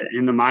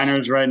in the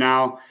minors right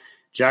now.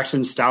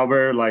 Jackson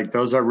Stauber,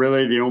 those are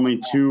really the only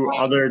two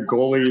other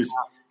goalies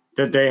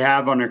that they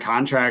have under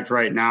contract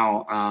right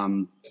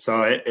now.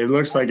 So it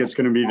looks like it's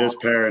going to be this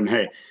pair. And,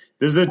 hey,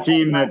 this is a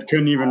team that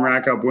couldn't even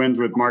rack up wins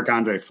with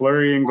Marc-Andre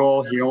Fleury in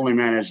goal. He only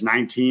managed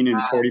 19 in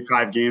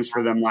 45 games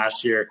for them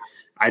last year.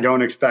 I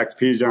don't expect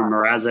Peter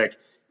Mrazek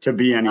to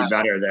be any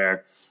better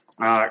there.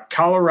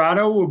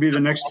 Colorado will be the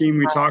next team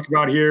we talk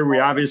about here. We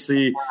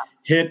obviously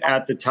hit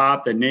at the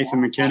top that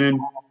Nathan MacKinnon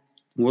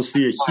will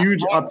see a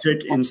huge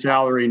uptick in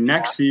salary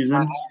next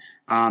season.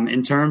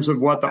 In terms of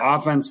what the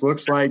offense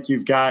looks like,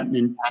 you've got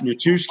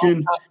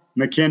Nichushkin,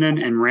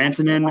 McKinnon, and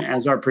Rantanen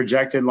as our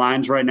projected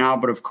lines right now.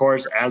 But, of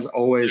course, as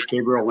always,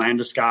 Gabriel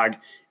Landeskog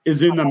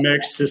is in the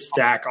mix to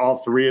stack all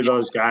three of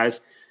those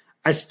guys.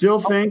 I still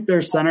think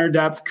their center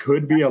depth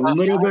could be a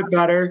little bit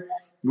better.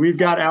 We've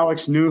got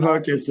Alex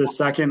Newhook as the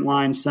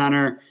second-line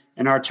center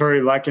and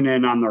Arturi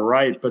Lehkonen on the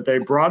right, but they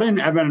brought in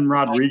Evan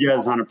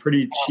Rodriguez on a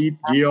pretty cheap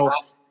deal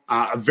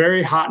a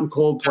very hot and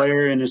cold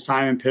player in his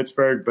time in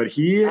Pittsburgh, but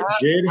he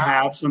did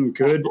have some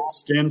good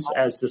stints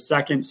as the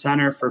second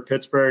center for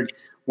Pittsburgh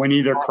when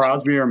either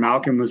Crosby or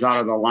Malkin was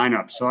out of the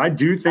lineup. So I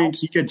do think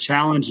he could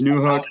challenge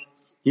Newhook.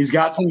 He's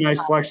got some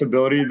nice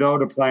flexibility, though,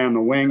 to play on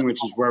the wing,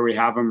 which is where we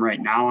have him right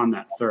now on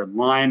that third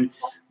line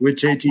with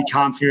JT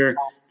Compher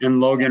and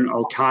Logan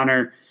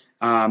O'Connor.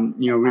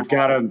 We've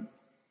got a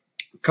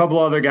couple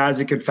other guys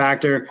that could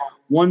factor.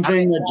 One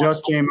thing that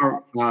just came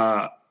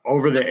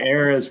over the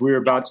air as we were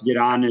about to get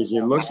on is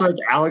it looks like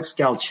Alex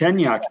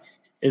Galchenyuk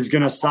is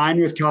going to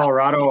sign with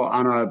Colorado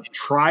on a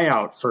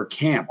tryout for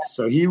camp.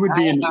 So he would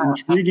be an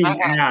intriguing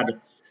add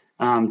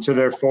to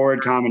their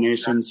forward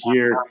combinations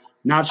here.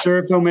 Not sure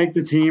if he'll make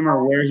the team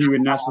or where he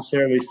would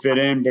necessarily fit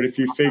in, but if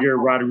you figure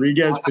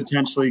Rodriguez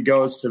potentially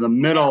goes to the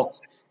middle,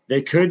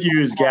 they could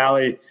use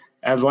Galley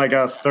as like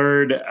a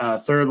third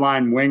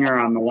line winger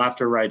on the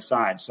left or right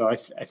side. So I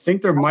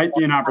think there might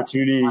be an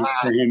opportunity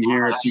for him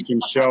here if he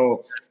can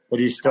show that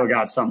he's still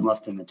got something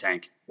left in the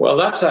tank. Well,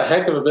 that's a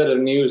heck of a bit of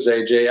news,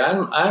 AJ.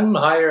 I'm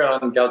higher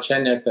on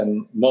Galchenyuk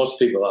than most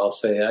people, I'll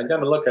say. I got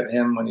to look at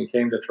him when he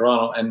came to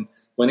Toronto, and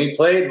when he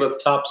played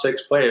with top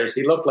six players,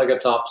 he looked like a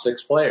top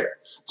six player.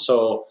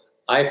 So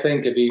I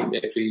think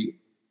if he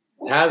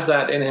has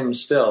that in him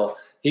still,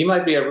 he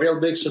might be a real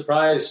big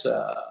surprise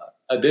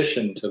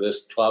addition to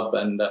this club.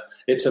 And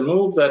it's a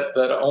move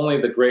that only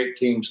the great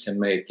teams can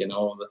make.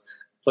 The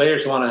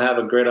players want to have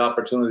a great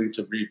opportunity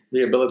to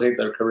rehabilitate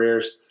their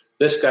careers.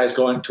 This guy's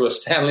going to a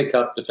Stanley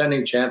Cup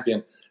defending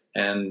champion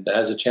and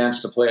has a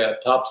chance to play a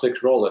top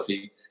six role if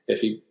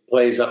he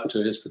plays up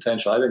to his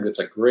potential. I think it's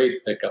a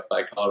great pickup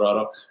by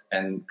Colorado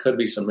and could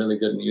be some really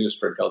good news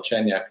for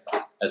Galchenyuk,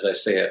 as I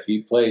say, if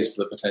he plays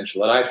to the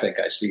potential that I think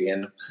I see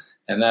in him.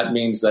 And that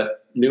means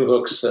that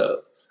Newhook's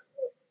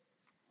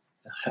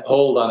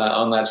hold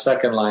on that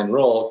second line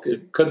role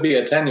could be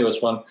a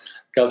tenuous one.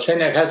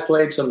 Galchenyuk has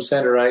played some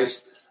center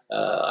ice.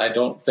 I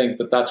don't think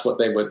that that's what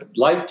they would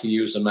like to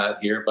use him at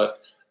here,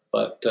 but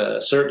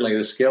certainly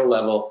the skill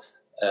level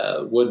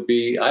would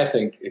be, I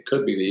think it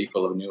could be the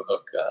equal of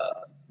Newhook.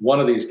 One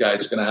of these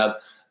guys is going to have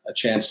a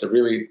chance to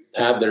really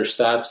have their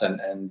stats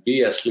and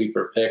be a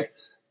sleeper pick.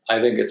 I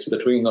think it's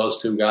between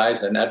those two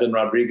guys. And Evan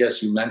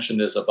Rodriguez, you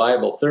mentioned, is a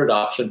viable third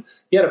option.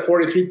 He had a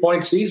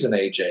 43-point season,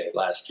 AJ,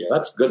 last year.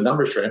 That's good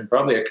numbers for him,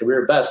 probably a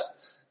career best,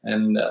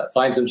 and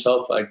finds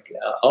himself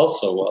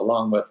also,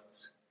 along with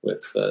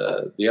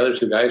the other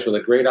two guys, with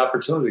a great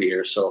opportunity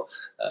here. So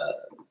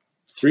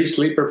three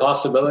sleeper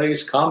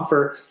possibilities.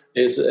 Compher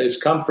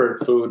is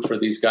comfort food for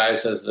these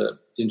guys as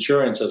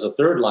insurance as a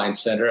third line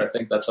center. I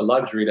think that's a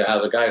luxury to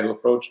have a guy who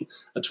approached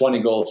a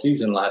 20-goal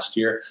season last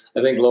year.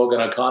 I think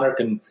Logan O'Connor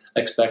can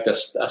expect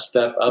a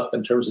step up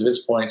in terms of his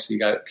points. He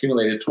got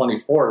accumulated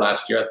 24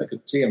 last year. I think I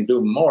could see him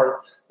do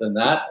more than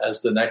that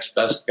as the next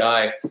best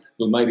guy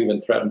who might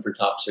even threaten for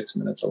top 6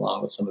 minutes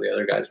along with some of the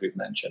other guys we've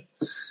mentioned.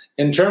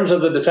 In terms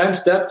of the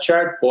defense depth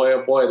chart, boy,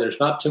 oh boy, there's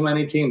not too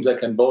many teams that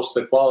can boast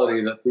the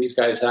quality that these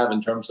guys have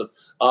in terms of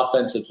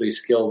offensively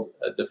skilled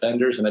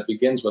defenders. And it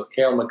begins with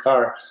Cale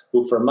Makar,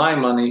 who, for my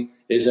money,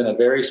 is in a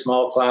very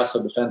small class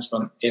of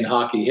defensemen in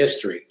hockey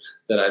history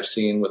that I've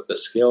seen with the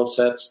skill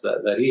sets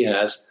that he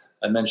has.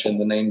 I mentioned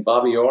the name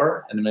Bobby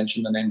Orr, and I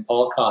mentioned the name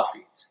Paul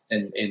Coffey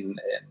in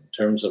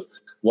terms of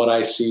what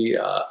I see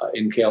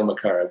in Cale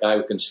Makar, a guy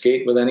who can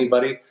skate with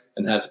anybody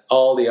and have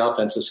all the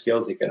offensive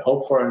skills he can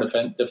hope for in a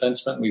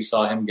defenseman. We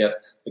saw him get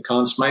the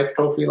Conn Smythe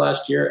Trophy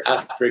last year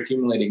after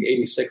accumulating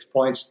 86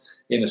 points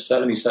in the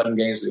 77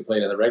 games that he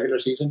played in the regular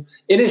season.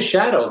 In his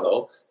shadow,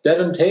 though,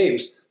 Devin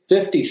Taves,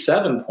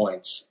 57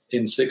 points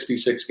in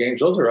 66 games.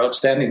 Those are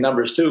outstanding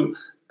numbers, too,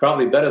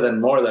 probably better than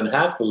more than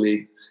half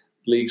the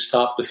league's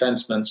top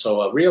defensemen.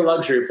 So a real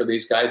luxury for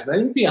these guys. And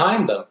then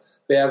behind them,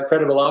 they have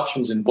credible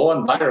options in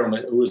Bowen Byram,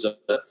 who was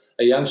a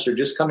youngster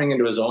just coming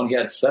into his own. He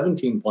had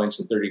 17 points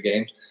in 30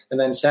 games. And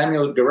then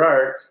Samuel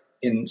Girard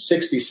in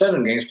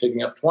 67 games,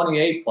 picking up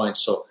 28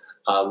 points. So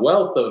a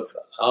wealth of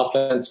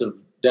offensive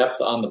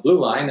depth on the blue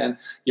line. And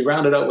you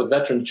round it out with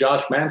veterans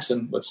Josh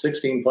Manson with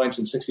 16 points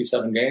in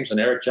 67 games and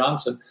Eric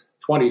Johnson,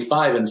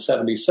 25 in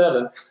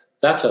 77.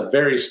 That's a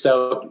very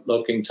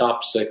stout-looking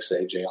top six,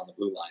 AJ, on the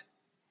blue line.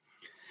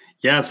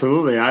 Yeah,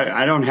 absolutely.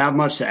 I don't have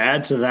much to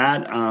add to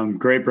that.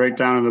 Great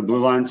breakdown of the blue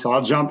line. So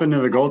I'll jump into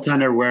the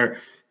goaltender where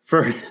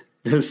for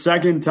the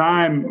second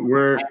time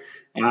we're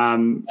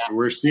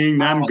seeing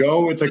them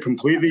go with a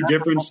completely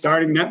different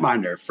starting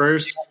netminder.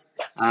 First,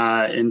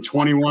 in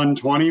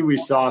 21-20, we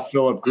saw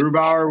Philip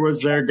Grubauer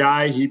was their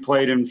guy. He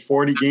played in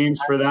 40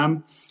 games for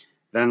them.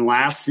 Then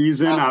last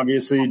season,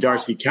 obviously,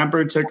 Darcy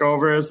Kemper took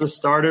over as the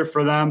starter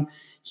for them.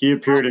 He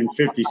appeared in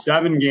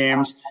 57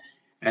 games.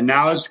 And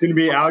now it's going to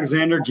be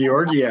Alexander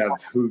Georgiev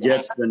who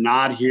gets the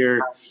nod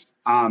here.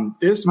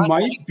 This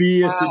might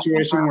be a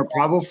situation where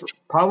Pavel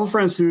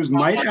Francouz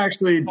might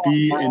actually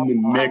be in the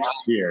mix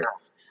here.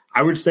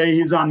 I would say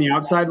he's on the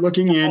outside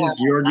looking in.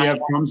 Georgiev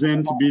comes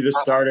in to be the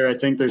starter. I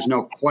think there's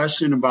no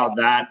question about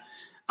that.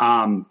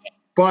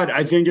 But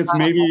I think it's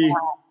maybe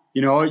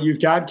You've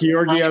got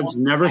Georgiev's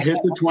never hit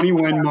the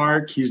 20-win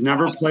mark. He's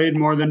never played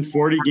more than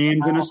 40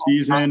 games in a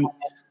season.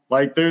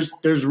 Like,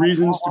 there's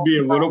reasons to be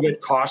a little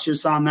bit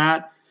cautious on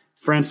that.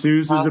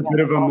 Francouz is a bit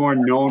of a more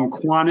known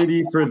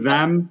quantity for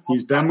them.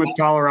 He's been with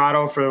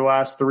Colorado for the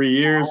last 3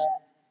 years,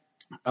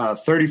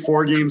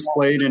 34 games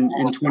played in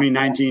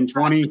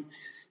 2019-20.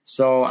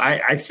 So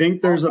I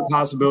think there's a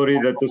possibility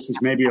that this is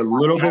maybe a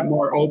little bit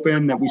more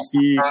open, that we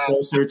see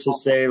closer to,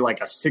 say, like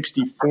a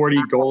 60-40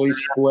 goalie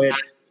split.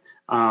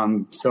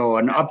 So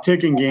an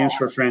uptick in games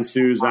for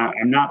Francouz.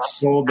 I'm not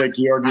sold that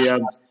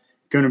Georgiev's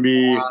going to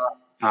be,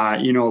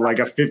 like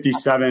a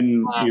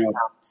 57,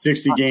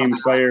 60-game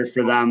player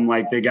for them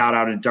like they got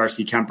out of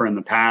Darcy Kemper in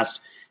the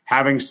past.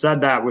 Having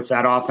said that, with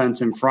that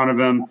offense in front of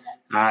him,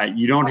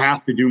 you don't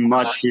have to do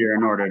much here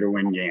in order to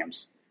win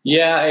games.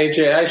 Yeah,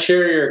 AJ, I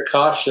share your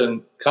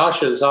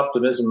cautious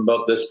optimism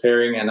about this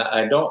pairing, and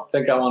I don't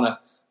think I want to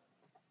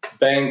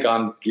bank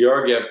on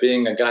Georgiev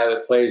being a guy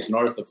that plays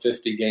north of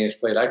 50 games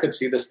played. I could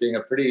see this being a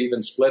pretty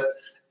even split,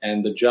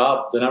 and the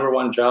number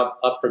one job,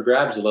 up for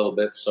grabs a little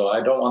bit. So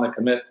I don't want to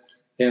commit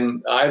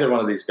either one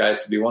of these guys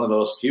to be one of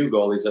those few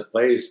goalies that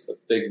plays the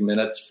big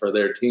minutes for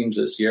their teams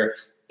this year.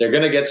 They're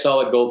going to get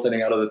solid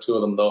goaltending out of the two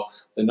of them, though.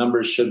 The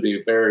numbers should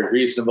be very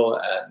reasonable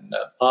and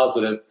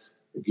positive.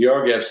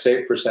 Georgiev's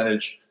save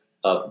percentage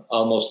of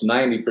almost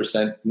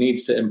 90%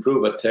 needs to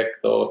improve a tick,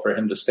 though, for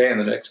him to stay in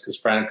the mix, because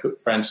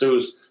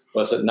Francouz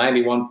was at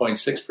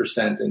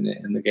 91.6%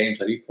 in the games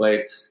that he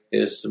played.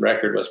 His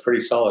record was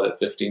pretty solid at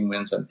 15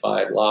 wins and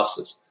 5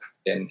 losses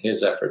in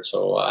his effort.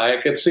 So I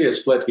could see a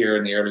split here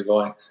in the early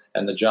going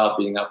and the job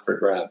being up for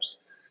grabs.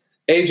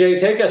 AJ,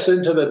 take us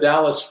into the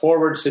Dallas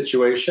forward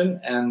situation,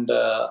 and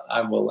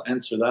I will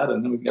answer that,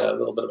 and then we got a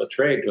little bit of a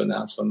trade to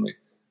announce when we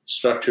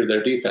structure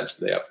their defense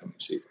for the upcoming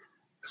season.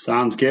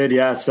 Sounds good,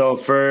 yeah. So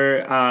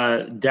for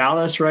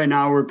Dallas right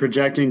now, we're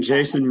projecting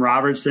Jason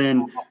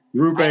Robertson,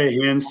 Rupe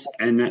Hintz,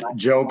 and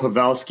Joe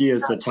Pavelski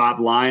as the top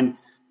line.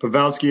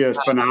 Pavelski, a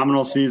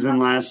phenomenal season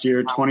last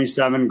year,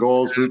 27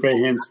 goals. Rupe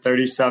Hintz,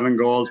 37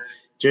 goals.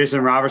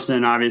 Jason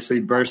Robertson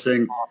obviously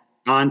bursting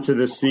onto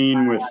the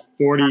scene with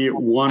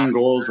 41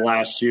 goals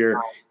last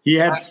year. He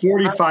had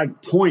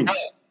 45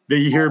 points the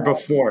year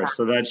before,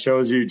 so that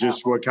shows you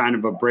just what kind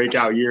of a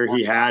breakout year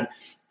he had.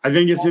 I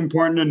think it's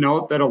important to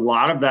note that a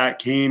lot of that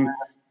came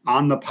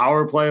on the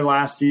power play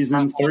last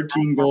season,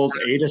 13 goals,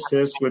 8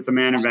 assists with the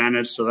man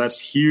advantage, so that's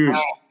huge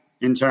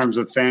in terms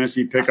of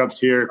fantasy pickups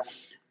here.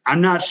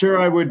 I'm not sure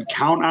I would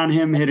count on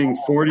him hitting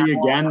 40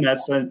 again.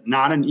 That's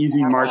not an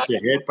easy mark to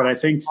hit, but I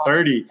think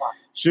 30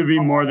 should be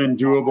more than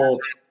doable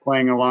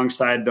playing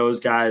alongside those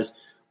guys.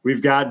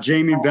 We've got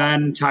Jamie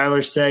Benn,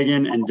 Tyler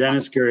Seguin, and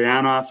Denis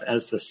Gurianov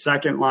as the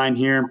second line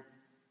here.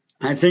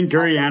 I think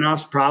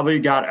Gurianov's probably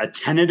got a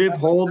tentative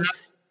hold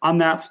on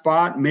that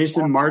spot.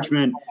 Mason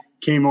Marchment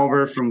came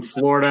over from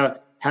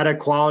Florida, had a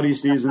quality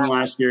season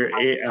last year,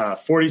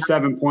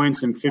 47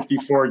 points in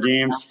 54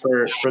 games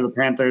for the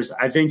Panthers.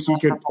 I think he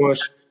could push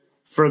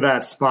for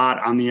that spot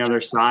on the other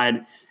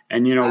side.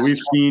 And, we've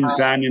seen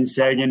Ben and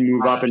Seguin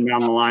move up and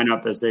down the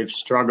lineup as they've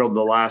struggled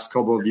the last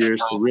couple of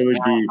years to really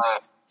be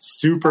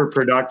super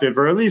productive,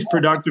 or at least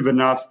productive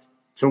enough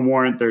to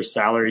warrant their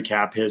salary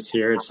cap hits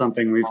here. It's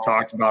something we've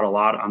talked about a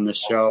lot on this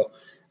show.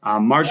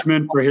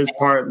 Marchment, for his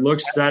part,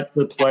 looks set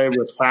to play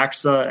with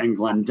Faxa and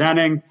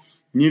Glendening.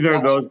 Neither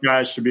of those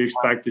guys should be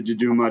expected to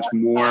do much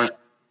more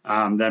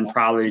than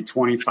probably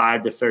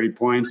 25 to 30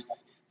 points.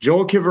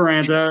 Joel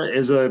Kiviranta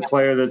is a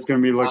player that's going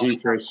to be looking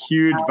for a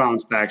huge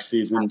bounce-back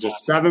season,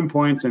 just 7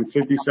 points in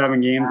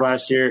 57 games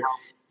last year.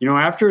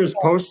 After his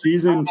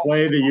postseason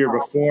play the year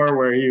before,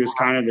 where he was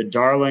kind of the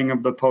darling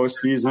of the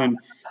postseason,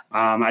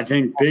 I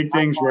think big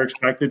things were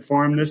expected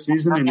for him this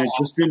season, and it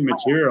just didn't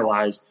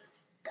materialize.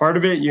 Part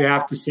of it, you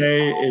have to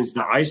say, is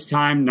the ice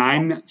time,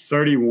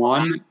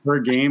 9:31 per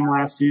game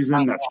last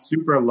season. That's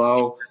super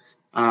low.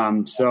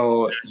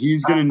 So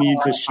he's going to need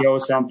to show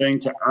something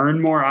to earn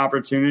more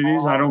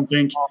opportunities. I don't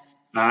think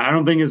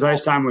his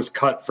ice time was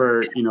cut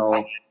for,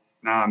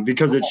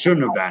 because it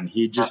shouldn't have been.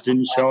 He just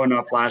didn't show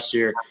enough last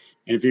year.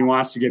 And if he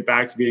wants to get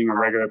back to being a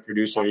regular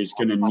producer, he's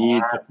going to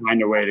need to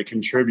find a way to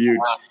contribute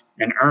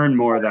and earn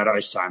more of that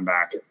ice time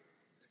back.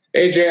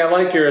 AJ, I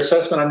like your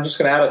assessment. I'm just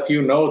going to add a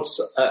few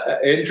notes.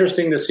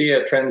 Interesting to see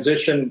a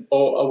transition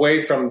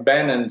away from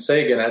Ben and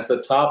Seguin as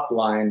the top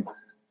line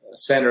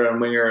center and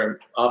winger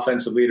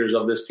offensive leaders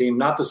of this team.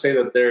 Not to say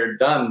that they're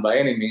done by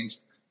any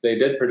means. They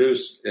did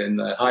produce in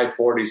the high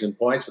 40s in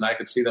points, and I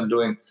could see them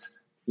doing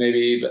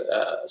maybe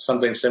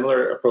something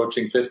similar,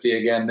 approaching 50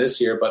 again this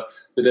year. But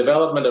the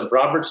development of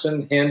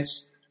Robertson,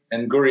 Hintz,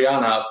 and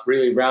Gurianov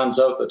really rounds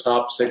out the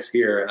top 6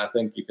 here, and I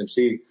think you can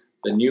see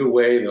the new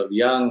wave of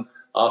young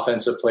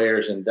offensive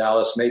players in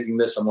Dallas making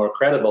this a more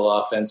credible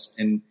offense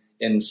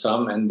in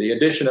some. And the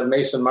addition of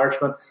Mason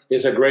Marchment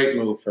is a great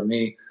move for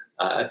me.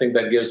 I think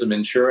that gives them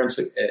insurance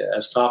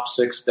as top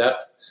 6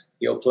 depth.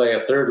 He'll play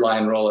a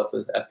third-line role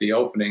at the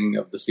opening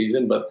of the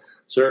season, but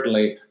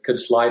certainly could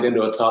slide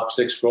into a top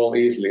 6 role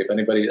easily if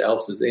anybody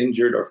else is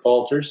injured or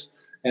falters.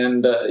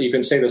 And you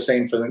can say the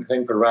same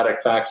thing for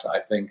Radek Faxa, I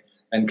think,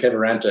 and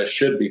Kiviranta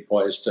should be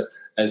poised to,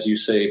 as you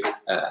say,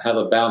 have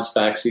a bounce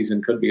back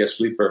season. Could be a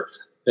sleeper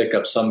pick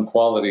of some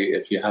quality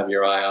if you have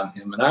your eye on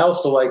him. And I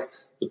also like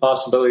the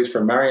possibilities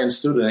for Marian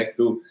Studenik,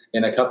 who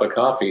in a cup of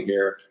coffee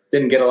here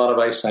didn't get a lot of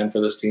ice time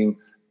for this team.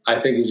 I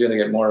think he's going to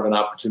get more of an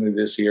opportunity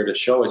this year to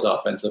show his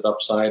offensive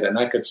upside, and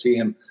I could see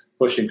him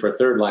pushing for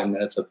third line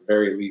minutes at the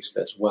very least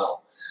as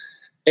well.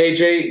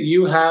 AJ,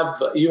 you have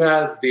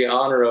the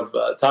honor of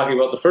talking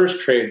about the first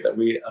trade that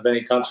we of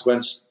any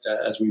consequence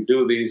as we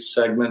do these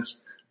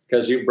segments,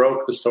 because you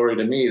broke the story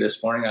to me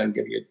this morning. I'll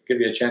give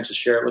you a chance to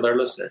share it with our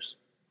listeners.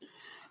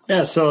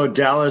 Yeah, so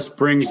Dallas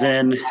brings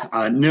in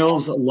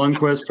Nils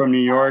Lundkvist from New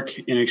York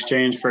in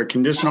exchange for a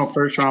conditional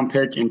first-round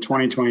pick in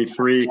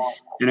 2023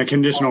 and a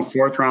conditional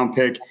fourth-round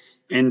pick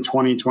in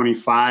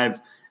 2025.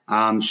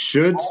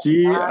 Should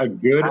see a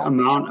good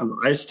amount of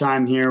ice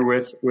time here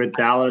with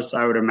Dallas,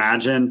 I would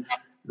imagine.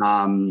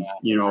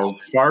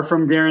 Far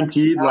from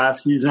guaranteed.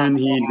 Last season,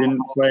 he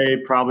didn't play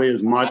probably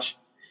as much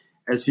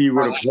as he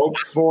would have hoped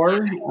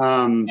for.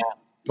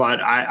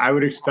 But I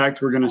would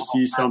expect we're going to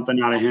see something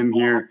out of him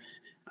here.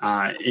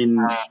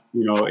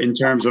 In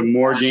terms of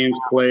more games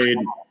played,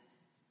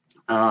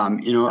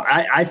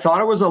 I thought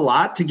it was a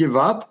lot to give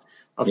up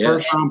a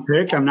first round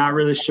pick. I'm not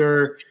really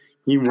sure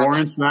he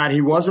warrants that.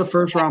 He was a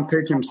first round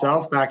pick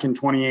himself back in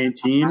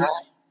 2018.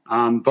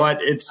 But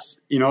it's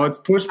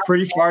pushed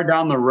pretty far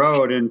down the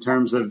road in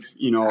terms of,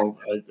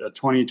 a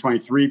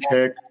 2023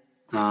 pick.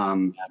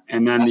 And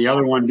then the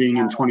other one being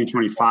in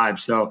 2025.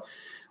 So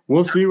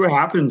we'll see what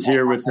happens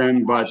here with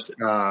him. But,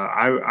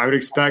 I would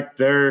expect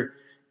they're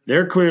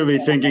clearly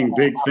thinking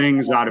big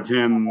things out of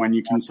him when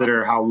you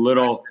consider how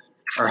little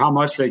or how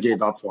much they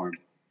gave up for him.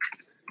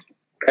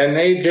 And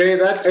AJ,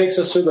 that takes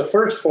us through the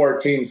first four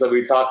teams that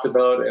we talked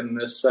about in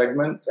this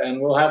segment,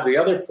 and we'll have the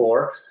other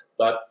four.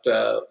 But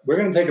we're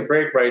going to take a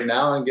break right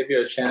now and give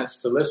you a chance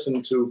to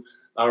listen to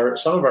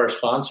some of our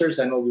sponsors,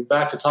 and we'll be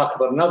back to talk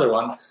about another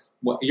one.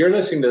 You're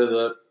listening to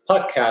the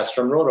podcast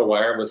from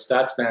RotoWire with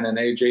Statsman and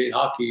AJ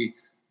Hockey,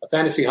 a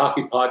fantasy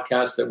hockey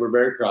podcast that we're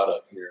very proud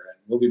of here. And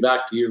we'll be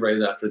back to you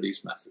right after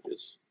these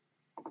messages.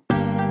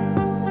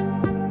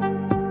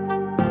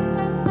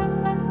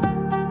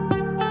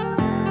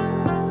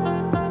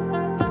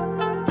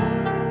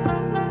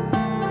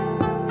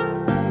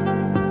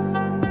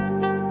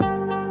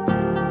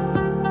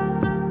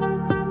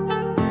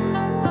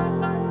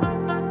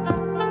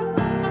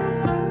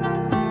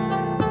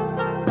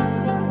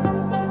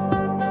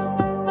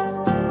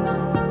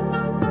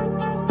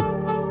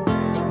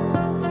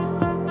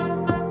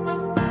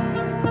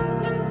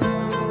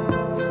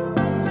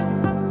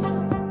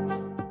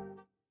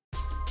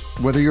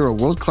 Whether you're a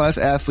world-class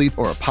athlete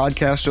or a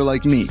podcaster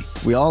like me,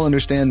 we all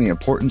understand the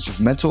importance of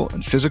mental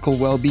and physical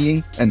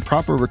well-being and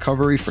proper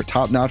recovery for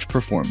top-notch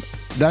performance.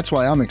 That's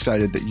why I'm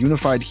excited that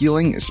Unified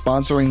Healing is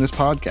sponsoring this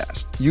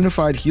podcast.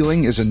 Unified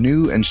Healing is a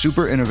new and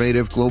super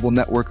innovative global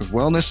network of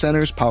wellness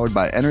centers powered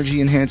by Energy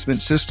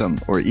Enhancement System,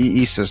 or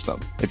EE System.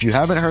 If you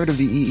haven't heard of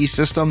the EE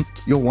System,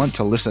 you'll want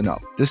to listen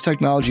up. This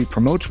technology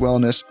promotes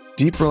wellness,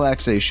 deep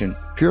relaxation,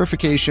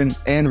 purification,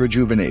 and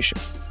rejuvenation.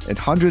 At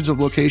hundreds of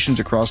locations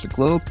across the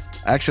globe,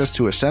 access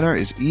to a center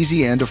is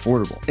easy and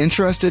affordable.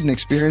 Interested in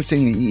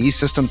experiencing the EE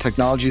System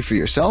technology for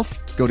yourself?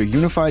 Go to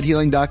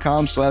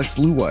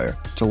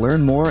unifydhealing.com/bluewire to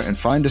learn more and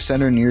find a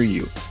center near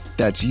you.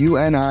 That's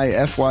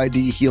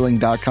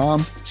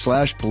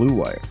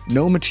unifydhealing.com/bluewire.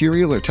 No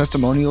material or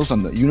testimonials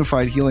on the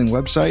Unified Healing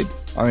website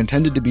are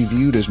intended to be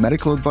viewed as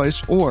medical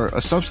advice or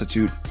a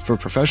substitute for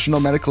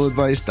professional medical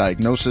advice,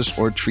 diagnosis,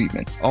 or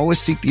treatment.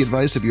 Always seek the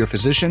advice of your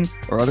physician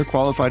or other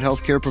qualified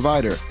healthcare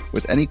provider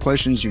with any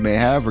questions you may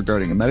have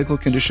regarding a medical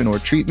condition or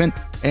treatment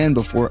and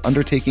before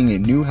undertaking a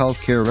new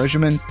healthcare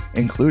regimen,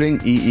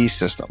 including EE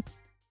System.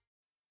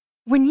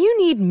 When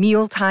you need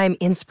mealtime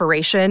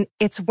inspiration,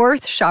 it's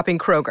worth shopping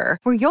Kroger,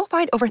 where you'll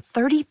find over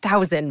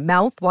 30,000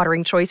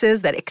 mouth-watering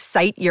choices that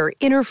excite your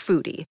inner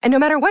foodie. And no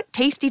matter what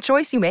tasty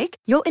choice you make,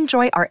 you'll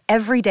enjoy our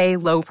everyday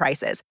low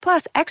prices,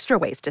 plus extra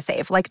ways to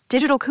save, like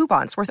digital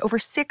coupons worth over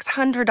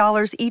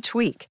 $600 each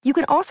week. You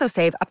can also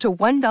save up to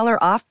 $1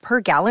 off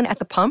per gallon at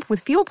the pump with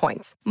fuel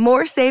points.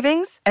 More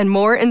savings and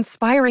more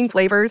inspiring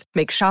flavors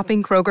make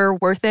shopping Kroger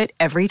worth it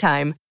every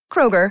time.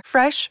 Kroger,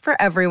 fresh for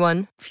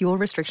everyone. Fuel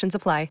restrictions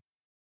apply.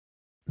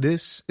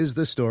 This is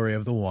the story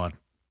of the one.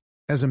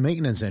 As a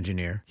maintenance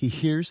engineer, he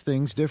hears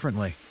things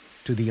differently.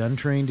 To the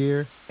untrained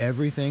ear,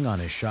 everything on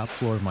his shop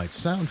floor might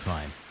sound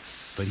fine,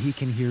 but he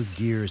can hear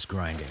gears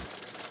grinding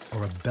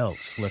or a belt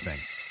slipping.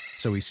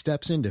 So he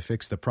steps in to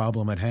fix the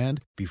problem at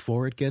hand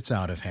before it gets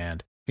out of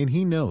hand. And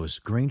he knows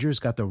Grainger's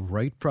got the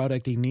right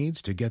product he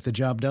needs to get the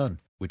job done,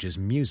 which is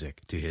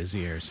music to his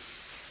ears.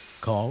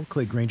 Call,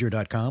 click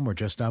Grainger.com, or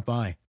just stop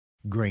by.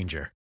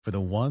 Grainger, for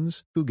the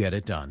ones who get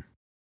it done.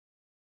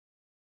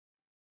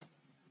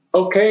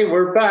 Okay,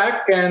 we're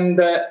back, and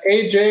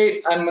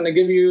AJ, I'm going to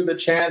give you the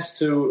chance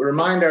to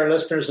remind our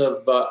listeners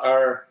of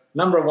our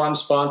number one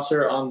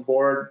sponsor on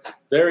board.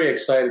 Very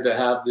excited to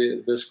have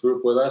this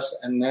group with us,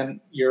 and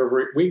then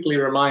your weekly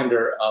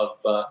reminder of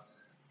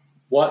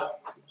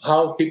what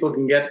how people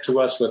can get to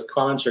us with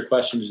comments or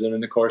questions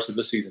during the course of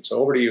the season. So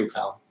over to you,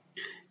 pal.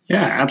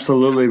 Yeah,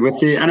 absolutely. With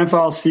the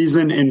NFL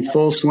season in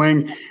full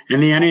swing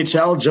and the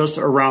NHL just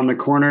around the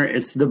corner,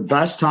 it's the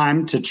best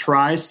time to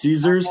try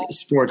Caesars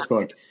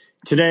Sportsbook.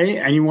 Today,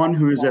 anyone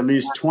who is at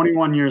least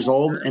 21 years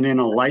old and in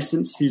a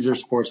licensed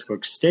Caesars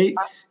Sportsbook state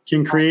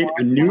can create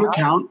a new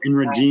account and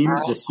redeem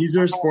the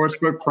Caesars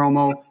Sportsbook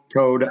promo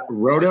code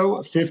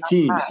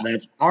ROTO15.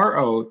 That's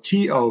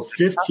ROTO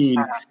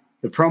 15.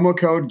 The promo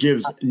code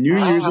gives new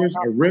users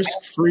a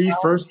risk-free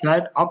first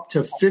bet up to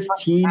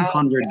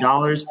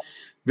 $1,500.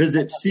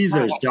 Visit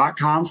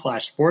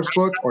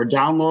Caesars.com/sportsbook or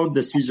download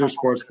the Caesars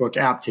Sportsbook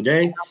app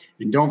today.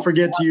 And don't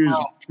forget to use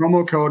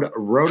promo code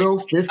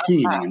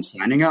ROTO15 when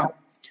signing up.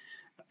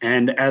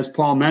 And as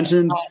Paul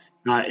mentioned,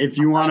 if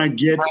you want to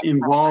get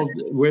involved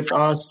with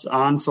us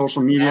on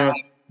social media,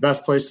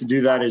 best place to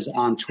do that is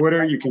on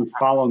Twitter. You can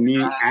follow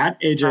me at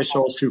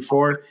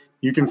AJSchultz24.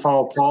 You can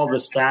follow Paul the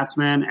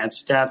Statsman at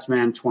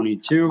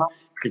Statsman22.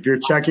 If you're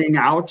checking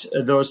out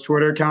those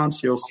Twitter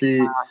accounts, you'll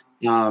see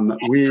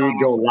we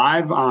go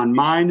live on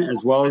mine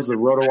as well as the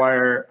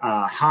RotoWire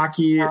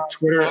hockey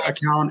Twitter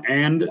account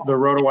and the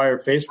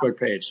RotoWire Facebook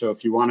page. So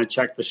if you want to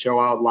check the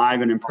show out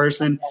live and in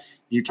person,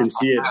 you can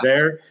see it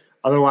there.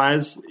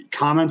 Otherwise,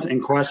 comments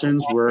and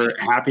questions, we're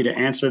happy to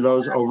answer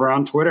those over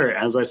on Twitter.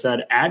 As I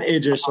said, at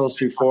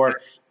AJSchultz24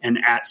 and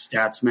at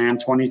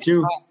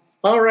Statsman22.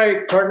 All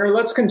right, partner,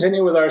 let's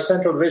continue with our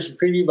Central Division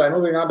preview by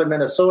moving on to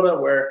Minnesota,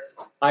 where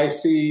I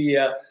see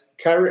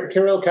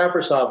Kirill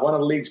Kaprizov, one of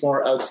the league's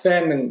more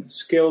outstanding,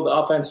 skilled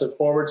offensive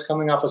forwards,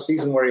 coming off a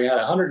season where he had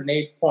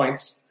 108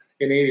 points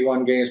in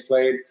 81 games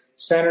played.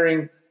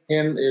 Centering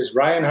him is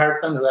Ryan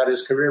Hartman, who had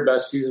his career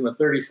best season with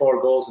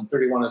 34 goals and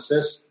 31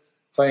 assists,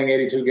 playing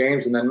 82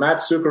 games. And then Matt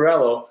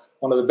Zuccarello,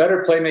 one of the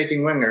better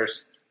playmaking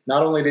wingers.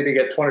 Not only did he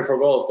get 24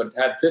 goals, but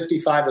had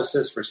 55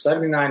 assists for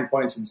 79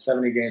 points in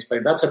 70 games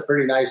played. That's a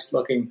pretty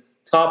nice-looking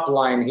top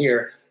line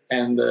here.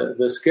 And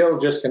the skill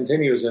just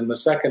continues in the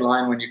second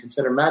line when you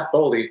consider Matt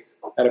Boldy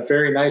had a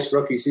very nice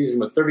rookie season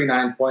with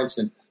 39 points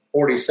in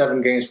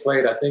 47 games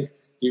played. I think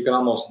you can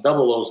almost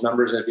double those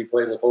numbers if he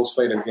plays a full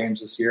slate of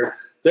games this year.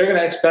 They're going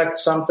to expect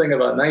something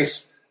of a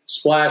nice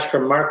splash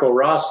from Marco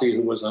Rossi,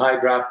 who was a high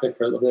draft pick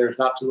for the Bears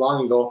not too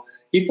long ago.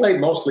 He played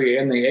mostly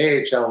in the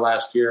AHL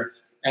last year,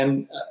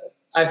 and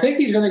I think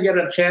he's going to get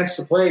a chance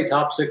to play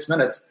top 6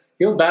 minutes.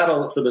 He'll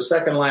battle for the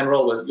second line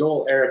role with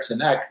Joel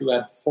Eriksson Ek, who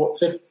had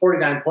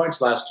 49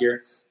 points last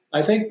year.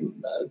 I think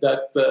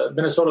that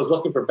Minnesota is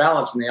looking for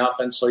balance in the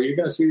offense, so you're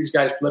going to see these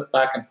guys flip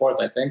back and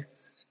forth, I think.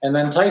 And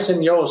then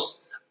Tyson Jost,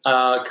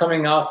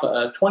 coming off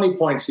a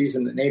 20-point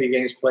season in 80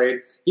 games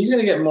played, he's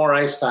going to get more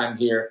ice time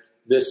here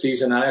this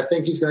season, and I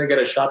think he's going to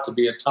get a shot to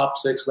be a top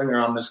 6 winger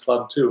on this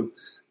club too.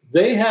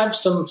 They have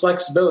some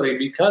flexibility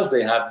because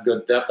they have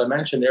good depth. I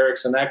mentioned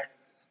Eriksson Ek,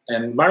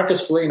 and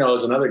Marcus Foligno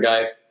is another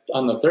guy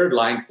on the third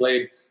line,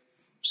 played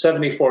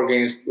 74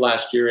 games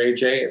last year,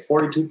 AJ,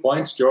 42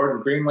 points.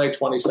 Jordan Greenway,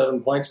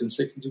 27 points in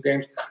 62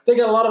 games. They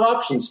got a lot of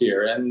options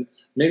here, and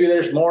maybe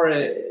there's more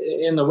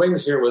in the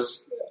wings here with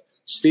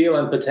Steele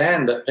and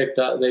Patan that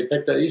they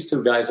picked these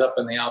two guys up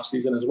in the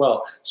offseason as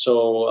well.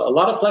 So a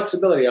lot of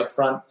flexibility up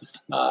front.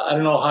 I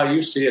don't know how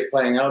you see it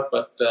playing out,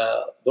 but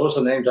those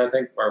are names I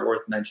think are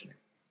worth mentioning.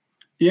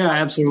 Yeah,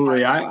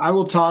 absolutely. I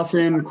will toss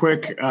in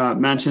quick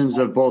mentions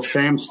of both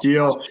Sam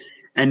Steele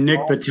and Nick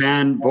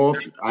Patan.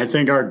 Both, I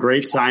think, are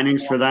great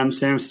signings for them.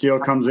 Sam Steele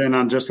comes in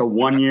on just a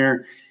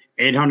 1-year,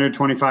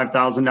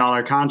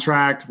 $825,000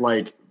 contract,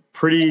 like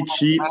pretty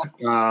cheap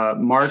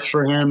mark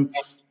for him.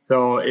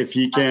 So if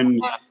he can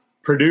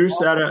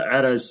produce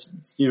at a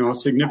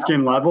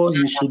significant level,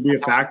 he should be a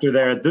factor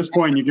there. At this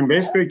point, you can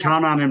basically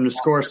count on him to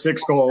score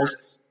 6 goals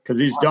because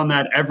he's done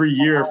that every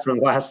year for the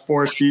last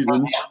 4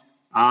 seasons.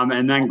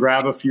 And then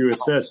grab a few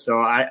assists.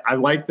 So I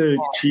like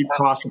the cheap,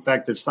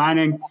 cost-effective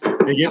signing.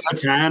 They get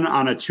Patan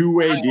on a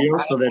 2-way deal,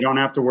 so they don't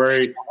have to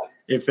worry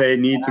if they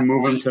need to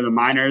move him to the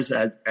minors.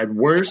 At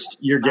worst,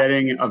 you're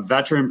getting a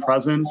veteran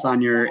presence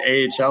on your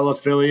AHL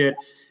affiliate.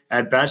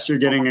 At best, you're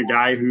getting a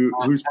guy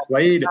who's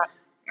played,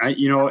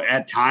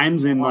 at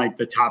times in like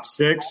the top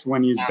 6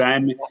 when he's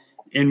been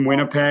in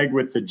Winnipeg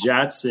with the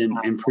Jets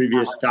in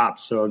previous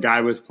stops. So a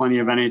guy with plenty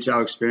of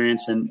NHL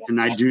experience, and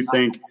I do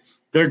think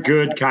they're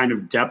good kind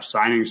of depth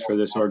signings for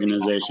this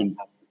organization.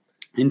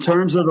 In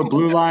terms of the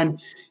blue line,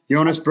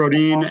 Jonas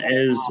Brodin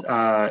is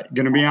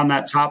going to be on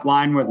that top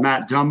line with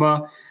Matt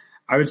Dumba.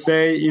 I would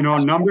say,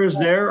 numbers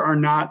there are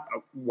not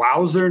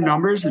wowzer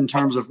numbers in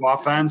terms of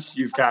offense.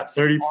 You've got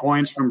 30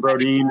 points from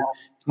Brodin,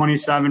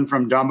 27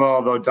 from Dumba,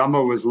 although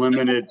Dumba was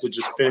limited to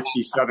just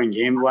 57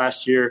 games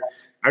last year.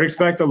 I'd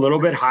expect a little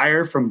bit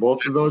higher from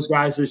both of those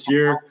guys this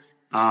year,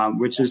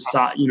 which is,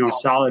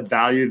 solid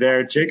value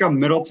there. Jacob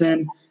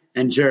Middleton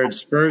and Jared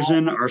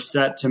Spurgeon are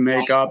set to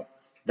make up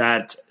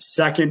that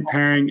second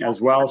pairing as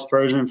well.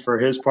 Spurgeon, for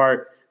his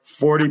part,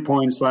 40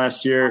 points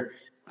last year.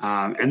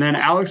 And then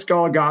Alex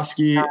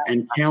Goligoski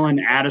and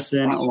Kalen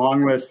Addison,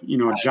 along with,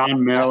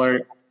 John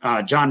Merrill,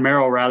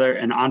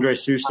 and Andre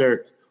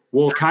Suster,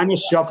 will kind of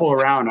shuffle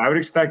around. I would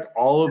expect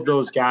all of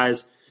those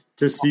guys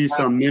to see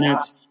some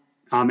minutes.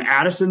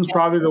 Addison's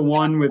probably the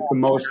one with the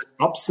most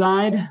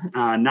upside.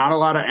 Not a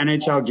lot of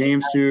NHL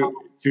games to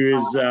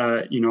his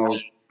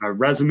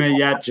resume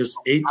yet, just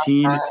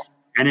 18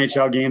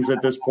 NHL games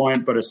at this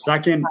point, but a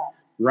second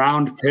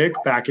round pick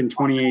back in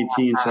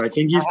 2018. So I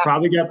think he's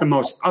probably got the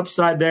most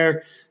upside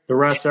there. The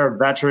rest are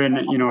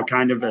veteran,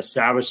 kind of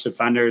established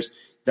defenders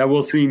that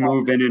we'll see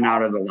move in and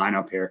out of the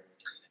lineup here.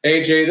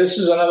 AJ, this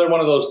is another one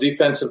of those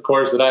defensive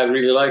cores that I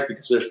really like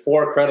because there's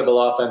 4 credible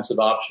offensive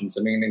options.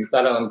 I mean,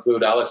 that'll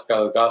include Alex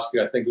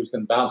Goligoski, I think, who's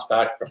going to bounce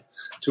back from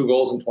 2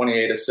 goals and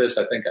 28 assists.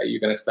 I think you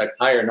can expect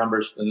higher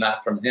numbers than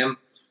that from him.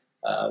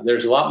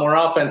 There's a lot more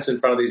offense in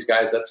front of these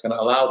guys that's going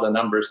to allow the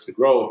numbers to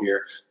grow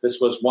here. This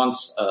was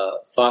once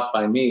thought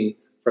by me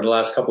for the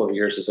last couple of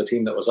years as a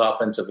team that was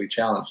offensively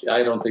challenged.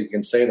 I don't think you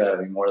can say that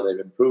anymore.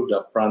 They've improved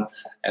up front,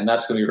 and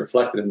that's going to be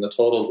reflected in the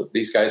totals that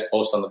these guys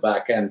post on the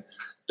back end.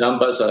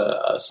 Dumba's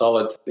a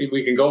solid.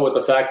 We can go with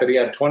the fact that he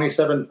had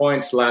 27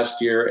 points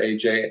last year,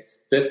 AJ,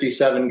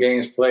 57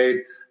 games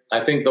played.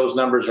 I think those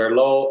numbers are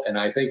low, and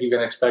I think you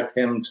can expect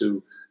him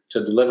to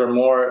deliver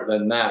more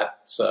than that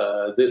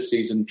this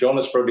season.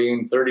 Jonas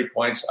Brodin, 30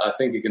 points. I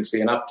think you can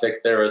see an uptick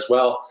there as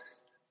well.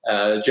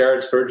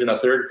 Jared Spurgeon, a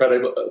third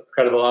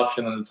credible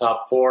option in the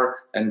top 4,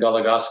 and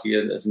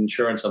Goligoski as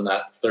insurance on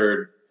that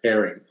third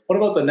pairing. What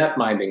about the net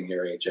minding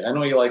here, AJ? I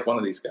know you like one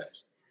of these guys.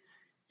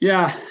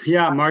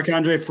 Yeah.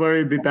 Marc-Andre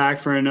Fleury would be back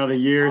for another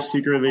year,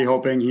 secretly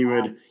hoping he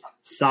would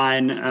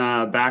sign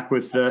back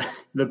with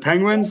the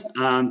Penguins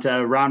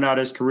to round out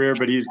his career,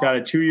 but he's got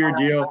a 2-year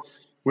deal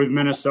with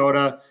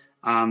Minnesota.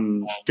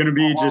 Going to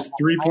be just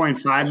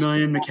 $3.5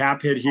 million, the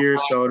cap hit here,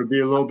 so it'll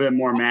be a little bit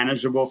more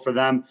manageable for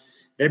them.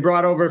 They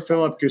brought over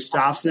Philip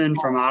Gustafsson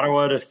from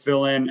Ottawa to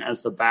fill in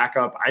as the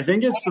backup. I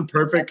think it's the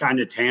perfect kind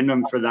of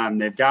tandem for them.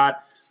 They've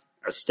got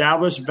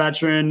established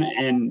veteran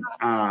in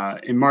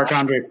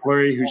Marc-Andre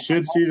Fleury, who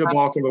should see the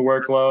bulk of the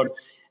workload,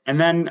 and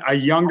then a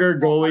younger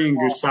goalie in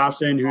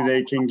Gustafsson, who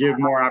they can give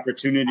more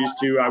opportunities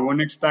to. I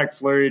wouldn't expect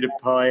Fleury to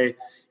play,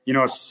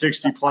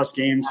 60-plus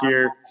games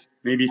here.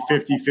 Maybe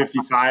 50,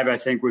 55, I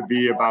think, would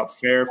be about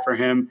fair for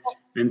him.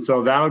 And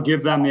so that'll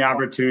give them the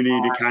opportunity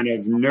to kind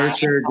of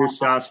nurture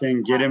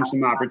Gustafsson, get him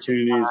some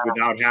opportunities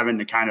without having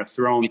to kind of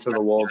throw him to the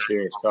wolves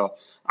here. So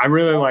I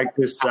really like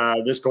this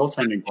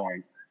goaltending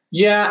pairing.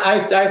 Yeah,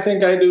 I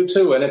think I do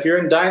too. And if you're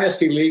in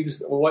dynasty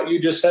leagues, what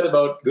you just said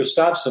about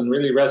Gustafsson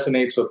really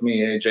resonates with me,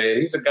 AJ.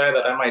 He's a guy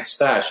that I might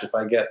stash if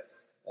I get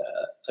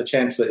a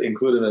chance to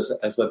include him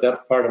as the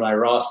depth part of my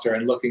roster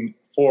and looking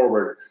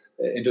forward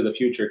into the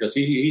future, because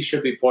he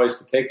should be poised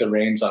to take the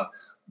reins on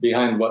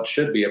behind what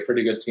should be a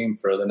pretty good team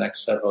for the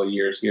next several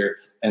years here,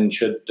 and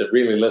should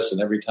really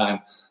listen every time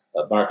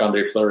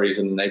Marc-Andre Fleury is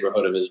in the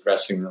neighborhood of his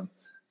dressing room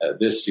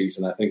this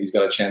season. I think he's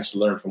got a chance to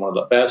learn from one of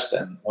the best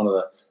and one of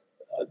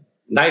the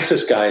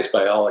nicest guys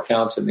by all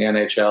accounts in the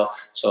NHL.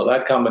 So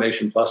that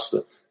combination plus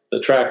the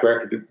track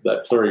record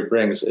that Fleury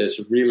brings is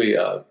really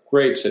a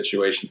great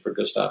situation for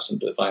Gustafsson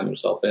to find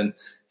himself in.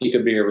 He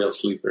could be a real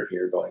sleeper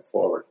here going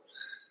forward.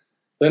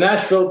 The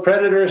Nashville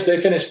Predators, they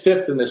finished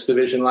 5th in this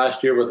division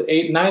last year with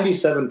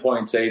 97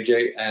 points,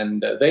 AJ,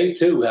 and they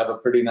too have a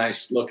pretty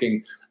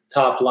nice-looking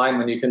top line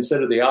when you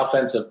consider the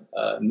offensive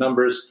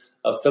numbers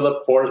of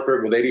Philip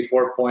Forsberg with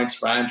 84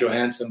 points, Ryan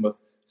Johansson with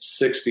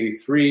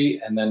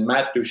 63, and then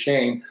Matt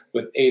Duchene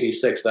with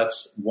 86.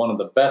 That's one of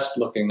the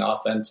best-looking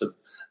offensive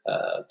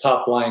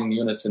top-line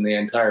units in the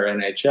entire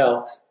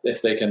NHL.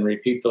 If they can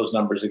repeat those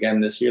numbers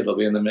again this year, they'll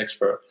be in the mix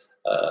for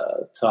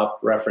top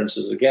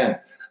references again.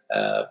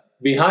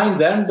 Behind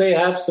them, they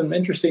have some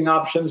interesting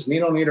options.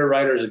 Nino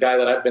Niederreiter is a guy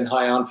that I've been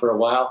high on for a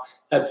while.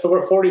 Had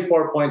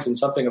 44 points in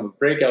something of a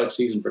breakout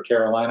season for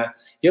Carolina.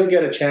 He'll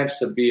get a chance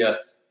to be a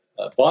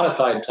bona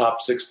fide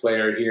top 6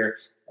 player here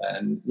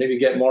and maybe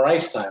get more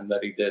ice time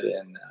that he did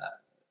in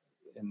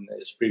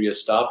his previous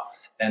stop,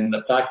 and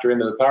factor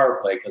into the power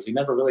play because he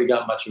never really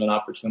got much of an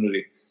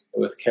opportunity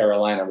with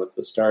Carolina with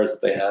the stars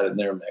that they had in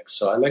their mix.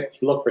 So I like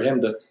to look for him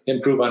to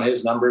improve on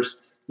his numbers.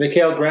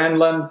 Mikael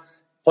Granlund,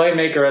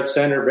 playmaker at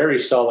center, very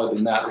solid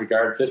in that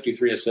regard,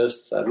 53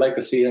 assists. I'd like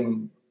to see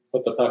him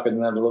put the puck in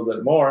the net a little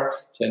bit more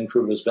to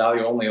improve his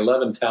value. Only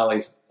 11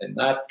 tallies in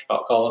that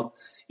column.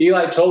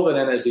 Eli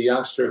Tolvanen is a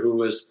youngster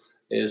who is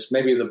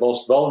maybe the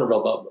most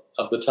vulnerable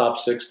of the top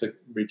 6 to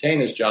retain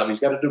his job.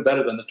 He's got to do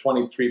better than the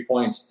 23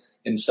 points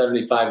in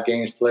 75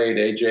 games played,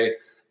 AJ.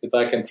 If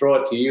I can throw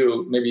it to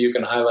you, maybe you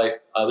can highlight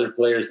other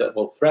players that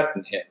will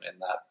threaten him in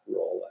that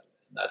role,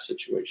 in that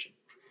situation.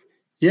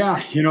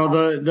 Yeah,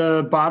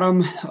 the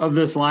bottom of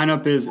this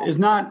lineup is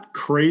not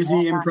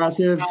crazy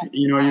impressive.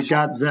 You've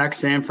got Zach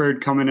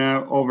Sanford coming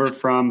over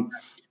from,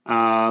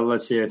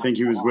 let's see, I think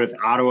he was with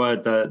Ottawa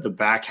at the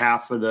back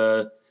half of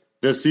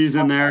this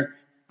season there,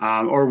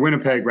 or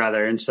Winnipeg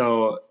rather. And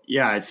so,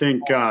 yeah, I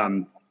think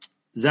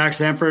Zach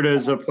Sanford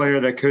is a player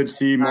that could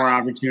see more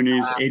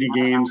opportunities, 80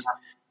 games,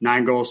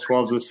 9 goals,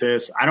 12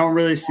 assists. I don't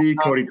really see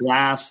Cody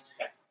Glass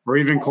or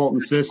even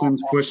Colton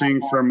Sissons pushing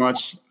for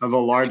much of a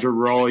larger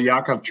role.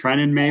 Yakov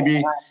Trenin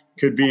maybe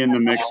could be in the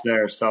mix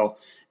there. So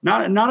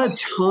not a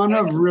ton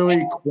of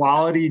really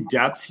quality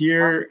depth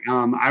here.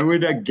 I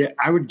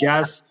would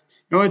guess,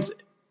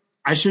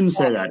 I shouldn't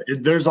say that.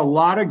 There's a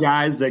lot of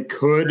guys that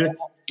could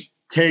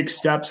take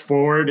steps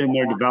forward in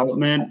their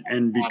development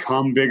and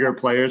become bigger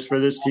players for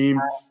this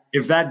team.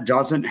 If that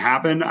doesn't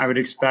happen, I would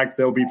expect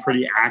they'll be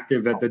pretty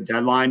active at the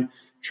deadline,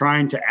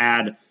 trying to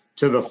add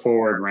to the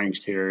forward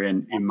ranks here,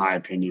 in my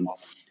opinion.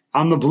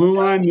 On the blue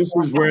line, this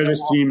is where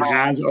this team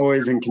has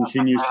always and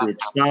continues to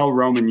excel.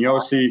 Roman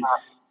Josi,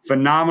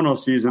 phenomenal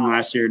season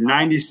last year,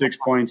 96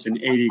 points in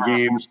 80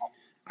 games.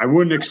 I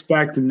wouldn't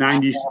expect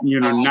 90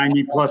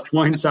 plus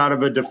points out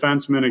of a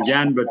defenseman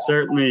again, but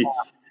certainly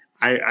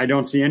I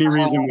don't see any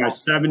reason why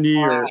 70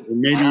 or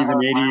maybe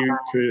even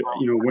 80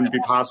 wouldn't be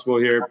possible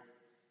here.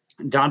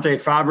 Dante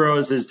Fabro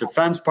is his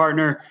defense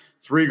partner,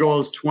 3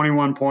 goals,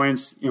 21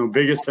 points.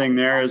 Biggest thing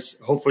there is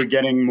hopefully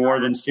getting more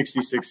than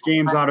 66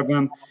 games out of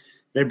him.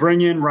 They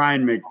bring in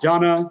Ryan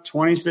McDonough,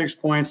 26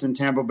 points in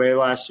Tampa Bay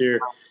last year.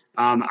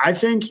 I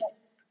think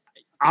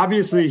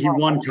obviously he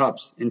won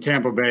cups in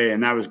Tampa Bay,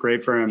 and that was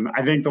great for him.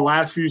 I think the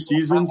last few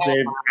seasons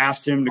they've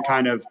asked him to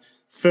kind of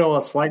fill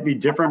a slightly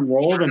different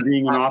role than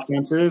being an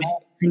offensive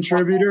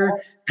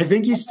contributor. I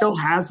think he still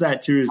has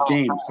that to his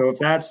game. So if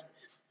that's,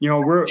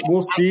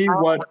 we'll see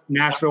what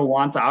Nashville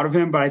wants out of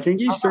him, but I think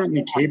he's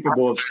certainly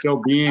capable of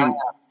still being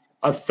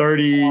a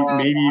 30,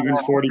 maybe even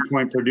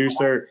 40-point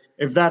producer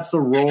if that's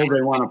the role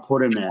they want to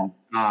put him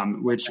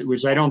in,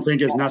 which I don't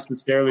think has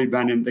necessarily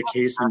been in the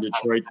case in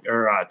Detroit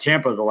or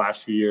Tampa the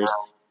last few years.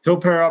 He'll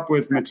pair up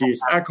with Matthias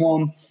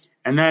Ekholm,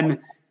 and then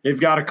they've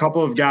got a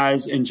couple of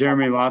guys in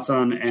Jeremy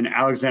Lauzon and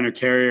Alexander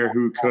Carrier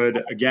who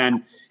could,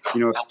 again,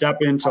 step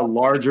into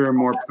larger,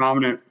 more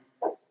prominent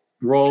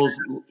roles.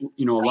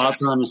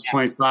 Lauzon is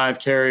 25,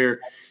 Carrier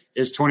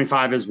is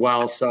 25 as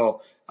well.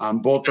 So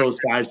both those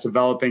guys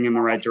developing in the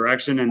right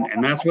direction.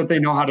 And that's what they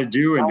know how to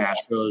do in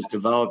Nashville, is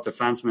develop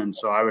defensemen.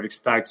 So I would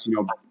expect,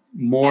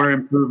 more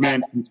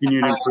improvement,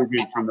 continued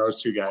improvement from those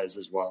two guys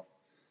as well.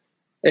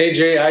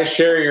 AJ, I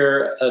share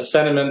your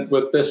sentiment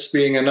with this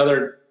being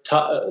another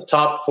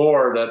top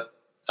 4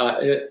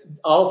 that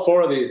all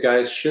 4 of these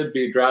guys should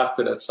be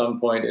drafted at some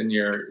point in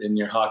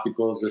your hockey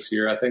pools this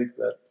year. I think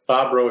that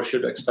Fabro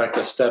should expect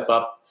a step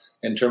up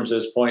in terms of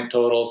his point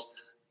totals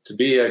to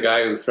be a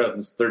guy who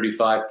threatens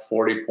 35 to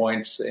 40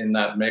 points in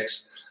that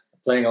mix.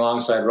 Playing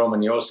alongside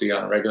Roman Josi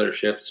on a regular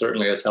shift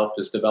certainly has helped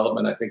his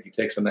development. I think he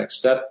takes the next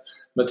step.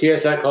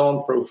 Matthias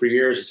Ekholm, for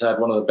years, has had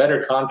one of the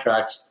better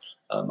contracts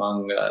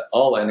among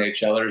all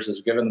NHLers,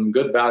 has given them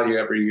good value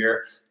every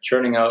year,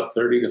 churning out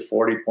 30 to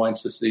 40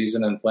 points this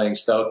season and playing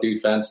stout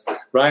defense.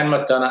 Ryan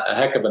McDonough, a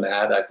heck of an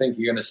ad. I think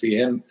you're going to see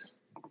him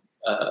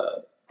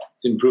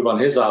improve on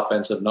his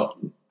offensive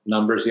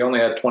numbers. He only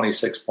had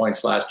 26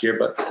 points last year,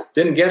 but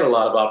didn't get a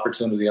lot of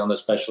opportunity on the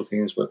special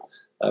teams with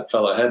that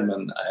fellow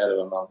Hedman ahead of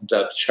him on the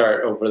depth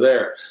chart over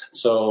there.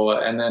 So,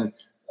 and then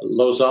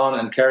Lauzon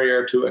and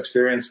Carrier, 2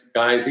 experienced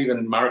guys.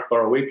 Even Mark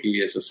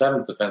Borowiecki is a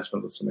 7th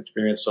defenseman with some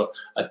experience. So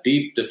a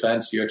deep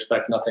defense, you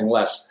expect nothing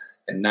less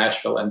in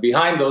Nashville. And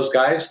behind those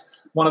guys,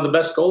 one of the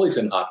best goalies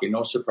in hockey,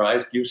 no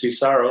surprise, Juuse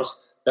Saros,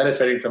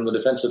 benefiting from the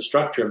defensive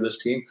structure of this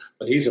team,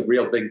 but he's a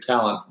real big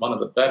talent, one of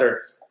the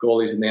better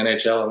goalies in the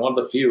NHL and one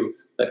of the few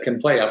that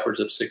can play upwards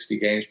of 60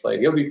 games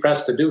played. He'll be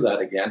pressed to do that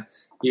again.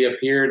 He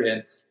appeared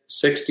in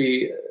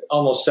 60,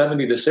 almost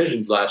 70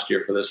 decisions last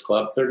year for this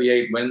club,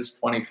 38 wins,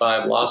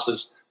 25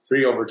 losses,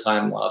 3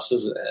 overtime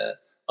losses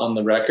on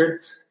the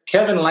record.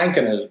 Kevin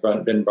Lankin has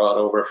been brought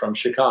over from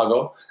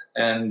Chicago,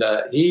 and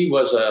he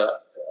was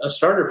a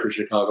starter for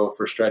Chicago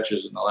for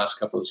stretches in the last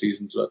couple of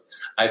seasons. But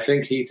I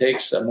think he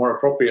takes a more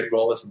appropriate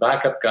role as a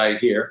backup guy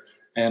here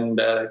and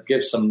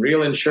gives some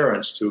real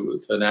insurance to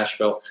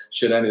Nashville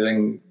should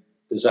anything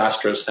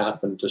disastrous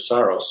happen to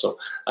Saros. So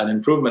an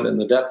improvement in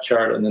the depth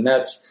chart and the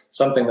Nets,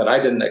 something that I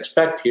didn't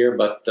expect here,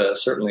 but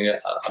certainly a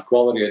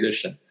quality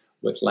addition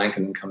with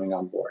Lankin coming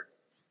on board.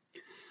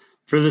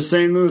 For the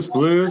St. Louis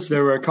Blues,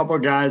 there were a couple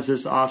of guys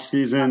this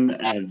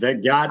offseason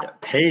that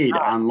got paid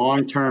on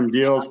long-term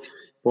deals.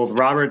 Both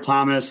Robert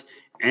Thomas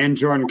and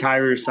Jordan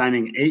Kyrou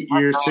signing 8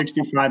 years,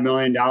 $65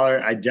 million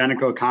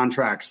identical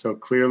contracts. So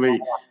clearly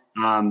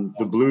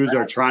the Blues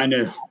are trying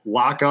to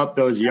lock up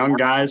those young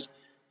guys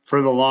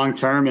for the long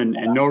term, and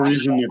no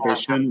reason that they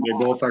shouldn't. They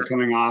both are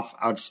coming off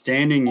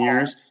outstanding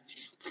years.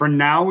 For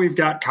now, we've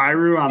got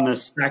Kyrou on the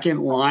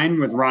second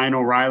line with Ryan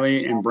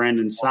O'Reilly and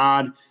Brandon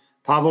Saad.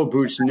 Pavel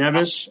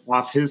Buchnevich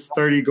off his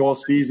 30-goal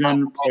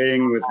season,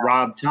 playing with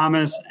Rob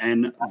Thomas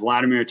and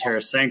Vladimir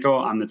Tarasenko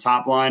on the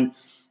top line.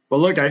 But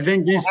look, I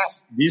think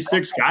these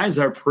 6 guys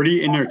are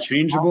pretty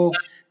interchangeable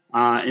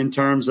in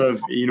terms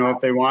of, if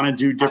they want to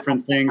do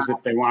different things,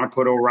 if they want to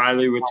put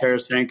O'Reilly with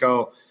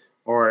Tarasenko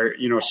or,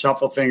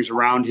 shuffle things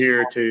around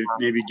here to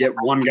maybe get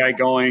one guy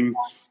going.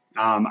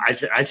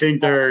 I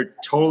think they're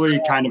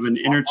totally kind of an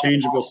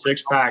interchangeable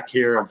 6-pack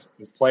here of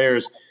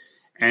players.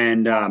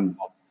 And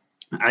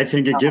I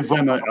think it gives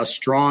them a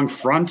strong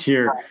front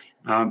here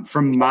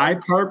From my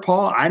part,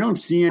 Paul, I don't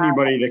see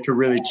anybody that could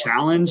really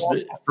challenge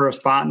for a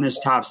spot in this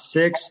top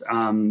 6.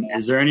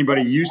 Is there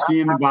anybody you see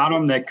in the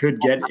bottom that could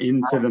get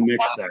into the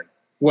mix there?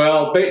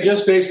 Well,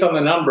 just based on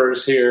the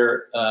numbers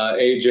here,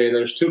 AJ,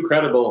 there's 2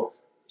 credible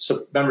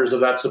members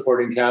of that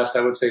supporting cast.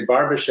 I would say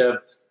Barbashev,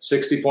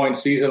 60-point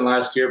season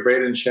last year.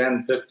 Braden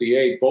Shen,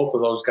 58. Both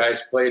of those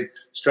guys played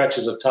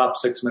stretches of top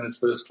 6 minutes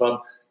for this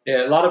club.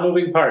 Yeah, a lot of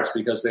moving parts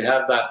because they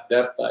have that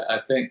depth.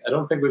 I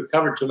don't think we've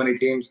covered too many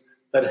teams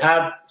that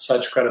have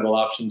such credible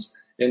options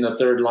in the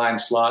third line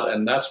slot,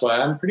 and that's why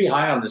I'm pretty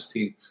high on this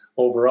team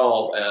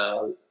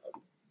overall.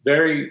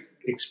 Very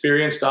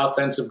experienced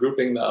offensive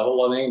grouping,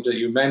 all the names that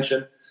you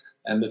mentioned,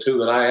 and the 2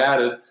 that I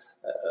added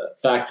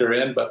factor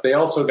in, but they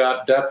also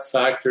got depth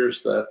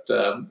factors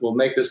that will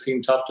make this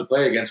team tough to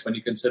play against when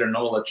you consider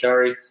Noel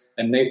Acciari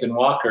and Nathan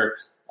Walker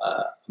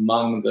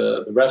among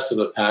the rest of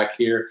the pack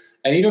here.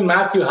 And even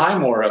Matthew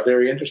Highmore, a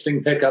very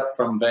interesting pickup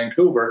from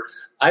Vancouver.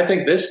 I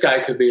think this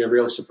guy could be a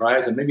real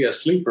surprise and maybe a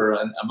sleeper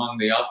among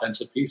the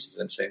offensive pieces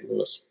in St.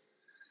 Louis.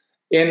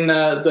 In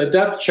the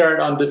depth chart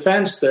on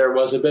defense, there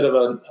was a bit of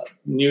a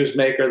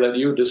newsmaker that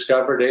you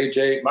discovered,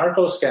 AJ.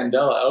 Marco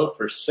Scandella out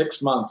for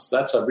 6 months.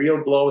 That's a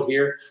real blow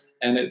here,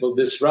 and it will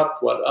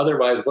disrupt what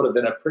otherwise would have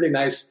been a pretty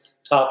nice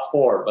top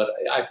 4. But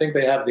I think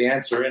they have the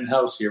answer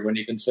in-house here when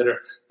you consider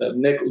that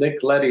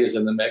Nick Leddy is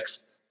in the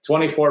mix.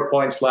 24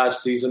 points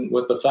last season.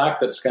 With the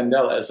fact that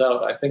Scandella is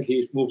out, I think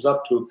he moves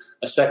up to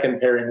a second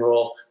pairing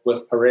role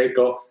with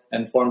Parayko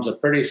and forms a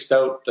pretty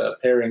stout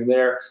pairing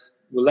there.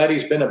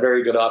 Leddy's been a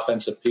very good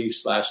offensive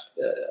piece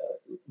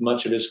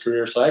much of his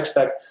career, so I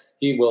expect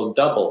he will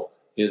double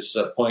his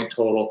point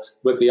total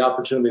with the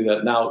opportunity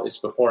that now is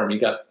before him. He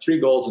got 3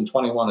 goals and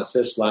 21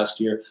 assists last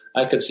year.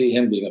 I could see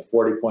him being a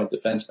 40-point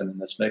defenseman in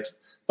this mix.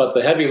 But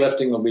the heavy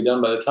lifting will be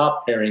done by the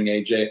top pairing,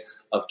 AJ,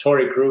 of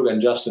Torrey Krug and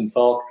Justin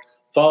Falk.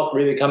 Falk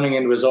really coming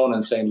into his own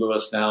in St.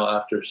 Louis now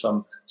after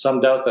some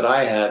doubt that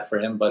I had for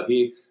him, but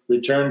he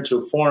returned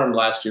to form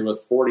last year with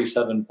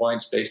 47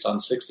 points based on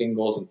 16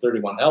 goals and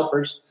 31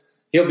 helpers.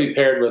 He'll be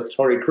paired with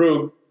Torrey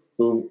Krug,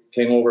 who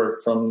came over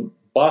from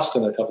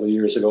Boston a couple of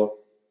years ago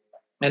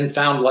and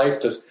found life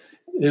to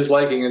his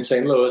liking in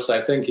St. Louis. I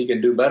think he can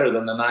do better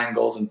than the 9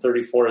 goals and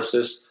 34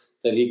 assists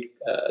that he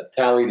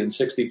tallied in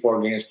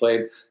 64 games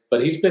played.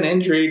 But he's been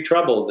injury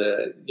troubled.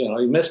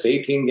 He missed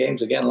 18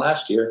 games again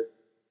last year.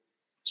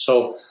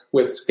 So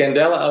with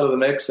Scandella out of the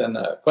mix and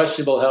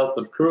questionable health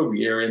of Krug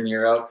year in,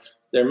 year out,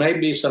 there may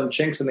be some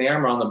chinks in the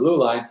armor on the blue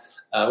line.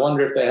 I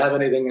wonder if they have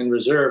anything in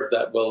reserve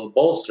that will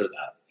bolster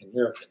that, in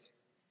your opinion.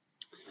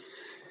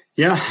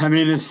 Yeah, I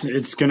mean,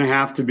 it's going to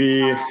have to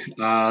be,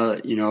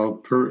 Perunovic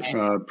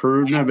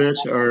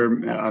or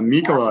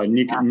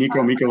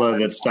Nico Mikkola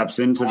that steps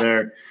into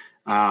there.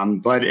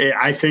 But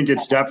I think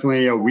it's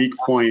definitely a weak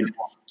point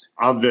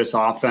of this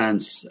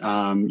offense.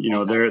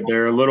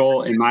 They're a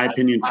little, in my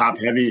opinion, top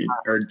heavy,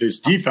 or this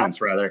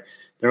defense rather.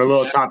 They're a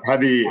little top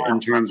heavy in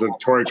terms of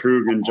Torrey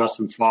Krug and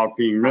Justin Falk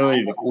being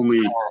really the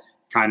only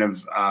kind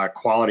of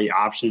quality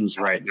options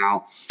right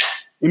now.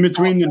 In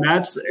between the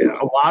nets,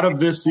 a lot of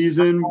this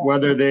season,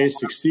 whether they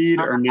succeed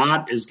or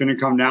not, is going to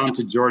come down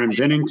to Jordan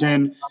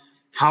Binnington.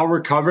 How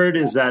recovered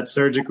is that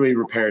surgically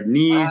repaired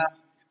knee?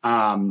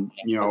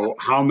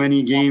 How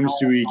many games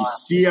do we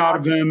see out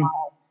of him?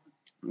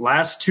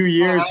 Last 2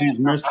 years, he's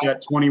missed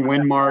that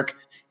 20-win mark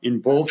in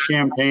both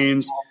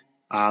campaigns.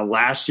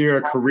 Last year,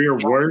 a career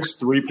worst,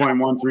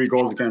 3.13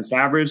 goals against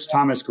average.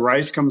 Thomas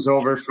Greiss comes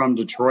over from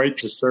Detroit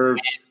to serve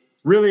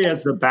really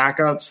as the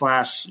backup /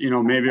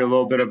 maybe a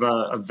little bit of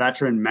a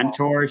veteran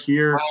mentor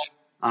here.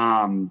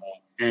 But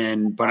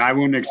I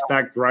wouldn't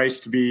expect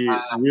Greiss to be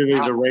really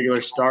the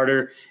regular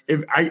starter.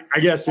 I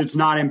guess it's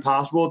not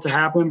impossible to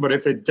happen, but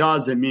if it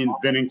does, it means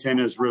Binnington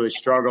has really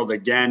struggled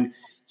again.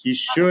 He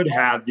should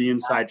have the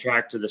inside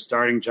track to the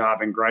starting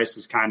job, and Greiss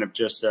is kind of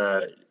just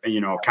a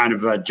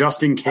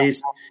just in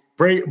case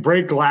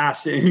break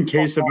glass in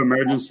case of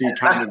emergency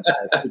kind of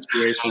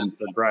situation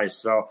for Greiss.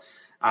 So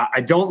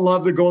I don't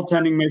love the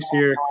goaltending mix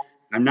here.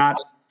 I'm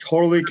not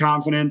totally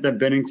confident that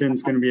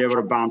Binnington's going to be able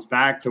to bounce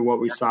back to what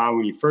we saw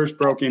when he first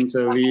broke into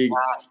the league.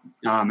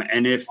 And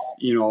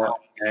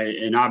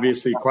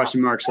obviously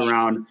question marks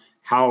around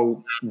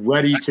how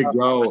ready to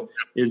go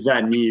is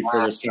that knee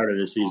for the start of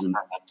the season.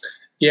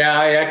 Yeah,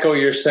 I echo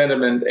your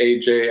sentiment,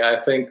 AJ. I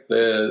think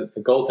the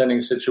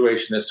goaltending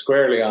situation is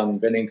squarely on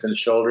Binnington's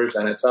shoulders,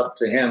 and it's up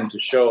to him to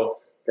show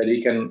that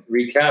he can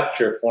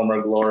recapture former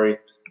glory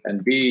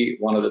and be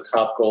one of the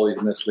top goalies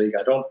in this league.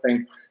 I don't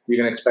think you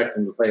can expect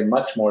him to play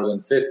much more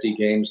than 50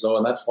 games, though,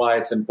 and that's why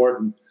it's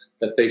important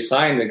that they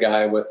signed a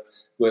guy with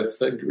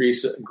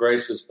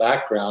Greiss's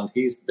background.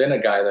 He's been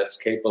a guy that's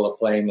capable of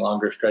playing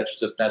longer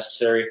stretches if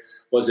necessary,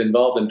 was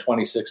involved in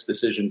 26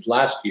 decisions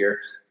last year.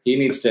 He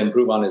needs to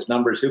improve on his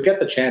numbers. He'll get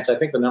the chance. I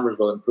think the numbers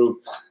will improve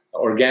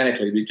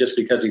organically just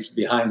because he's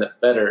behind a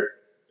better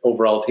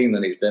overall team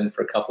than he's been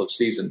for a couple of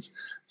seasons.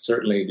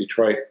 Certainly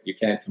Detroit, you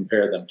can't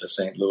compare them to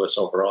St. Louis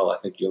overall. I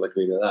think you'll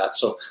agree to that.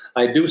 So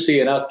I do see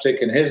an uptick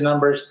in his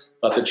numbers,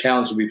 but the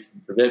challenge will be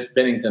for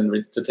Binnington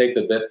to take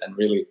the bit and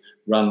really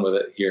run with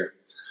it here.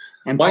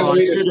 And Paul,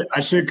 I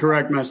should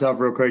correct myself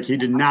real quick. He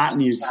did not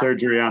need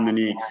surgery on the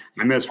knee.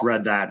 I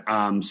misread that.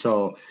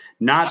 So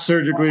not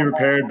surgically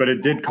repaired, but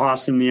it did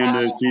cost him the end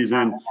of the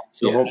season.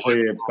 So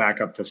hopefully it's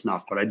back up to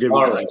snuff. But I did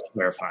want to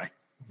clarify.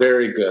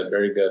 Very good,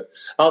 very good.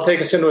 I'll take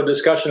us into a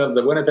discussion of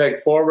the Winnipeg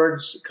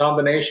forwards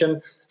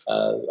combination.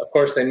 Of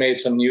course, they made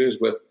some news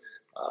with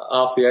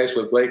off the ice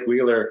with Blake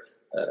Wheeler.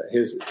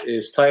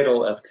 His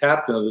title of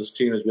captain of this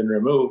team has been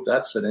removed.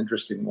 That's an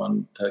interesting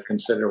one to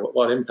consider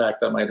what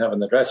impact that might have in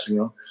the dressing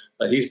room.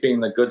 But he's being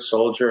the good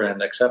soldier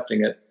and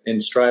accepting it in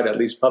stride, at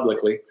least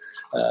publicly.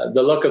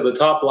 The look of the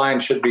top line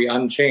should be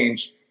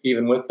unchanged,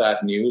 even with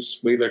that news.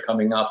 Wheeler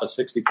coming off a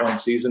 60-point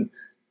season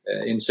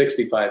in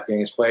 65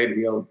 games played.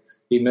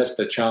 He missed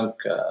a chunk,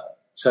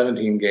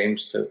 17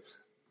 games to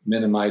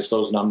minimize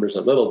those numbers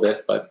a little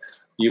bit, but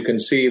you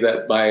can see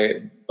that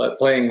by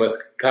playing with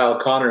Kyle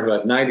Connor, who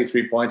had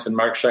 93 points, and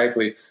Mark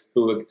Scheifele,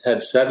 who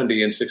had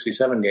 70 in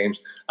 67 games,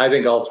 I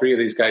think all three of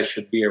these guys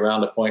should be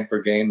around a point per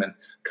game, and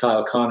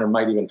Kyle Connor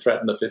might even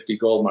threaten the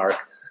 50-goal mark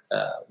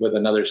with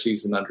another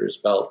season under his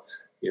belt.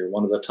 You're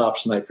one of the top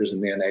snipers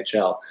in the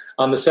NHL.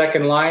 On the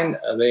second line,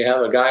 they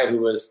have a guy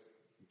who has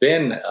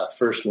been a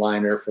first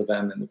liner for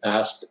them in the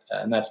past,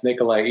 and that's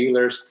Nikolai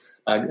Ehlers,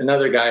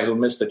 another guy who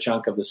missed a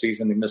chunk of the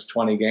season. He missed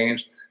 20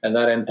 games, and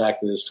that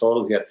impacted his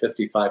totals. He had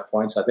 55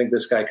 points. I think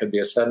this guy could be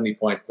a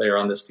 70-point player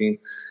on this team.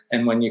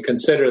 And when you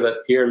consider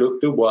that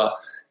Pierre-Luc Dubois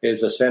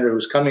is a center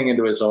who's coming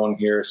into his own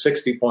here,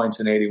 60 points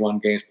in 81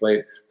 games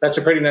played, that's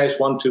a pretty nice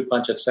 1-2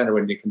 punch at center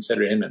when you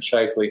consider him and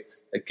Scheifele.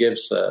 It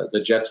gives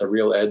the Jets a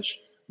real edge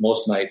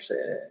most nights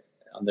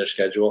on their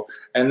schedule.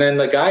 And then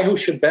the guy who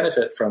should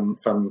benefit from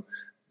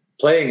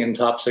playing in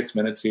top 6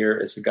 minutes here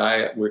is a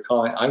guy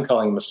I'm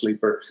calling him a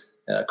sleeper,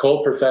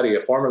 Cole Perfetti,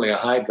 formerly a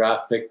high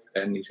draft pick,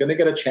 and he's going to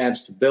get a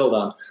chance to build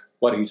on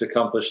what he's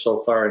accomplished so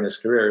far in his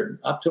career.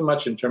 Not too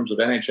much in terms of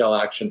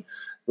NHL action.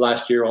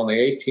 Last year, only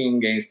 18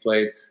 games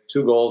played,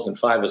 2 goals and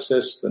 5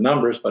 assists, the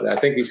numbers, but I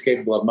think he's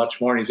capable of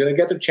much more. And he's going to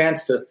get the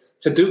chance to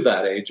do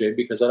that, AJ,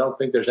 because I don't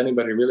think there's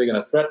anybody really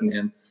going to threaten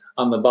him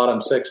on the bottom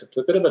 6. It's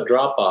a bit of a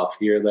drop-off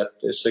here that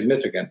is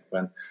significant.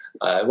 When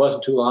it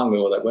wasn't too long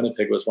ago that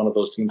Winnipeg was one of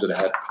those teams that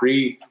had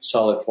 3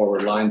 solid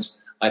forward lines.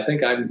 I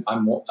think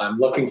I'm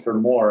looking for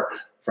more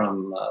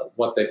from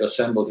what they've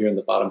assembled here in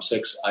the bottom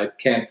 6. I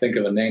can't think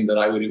of a name that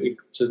I would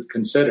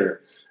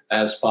consider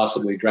as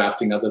possibly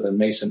drafting other than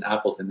Mason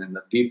Appleton in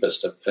the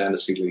deepest of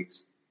fantasy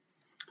leagues.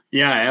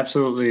 Yeah, I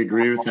absolutely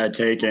agree with that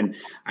take. And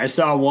I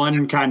saw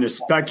one kind of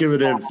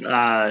speculative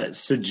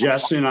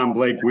suggestion on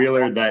Blake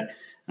Wheeler that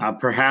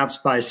perhaps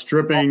by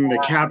stripping the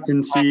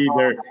captaincy,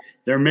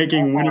 they're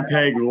making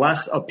Winnipeg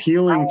less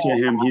appealing to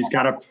him. He's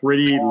got a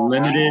pretty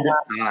limited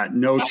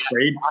no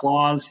trade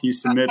clause. He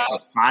submits a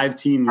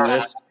 5-team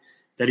list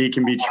that he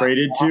can be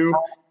traded to.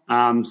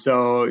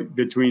 So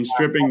between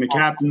stripping the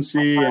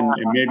captaincy and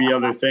maybe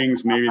other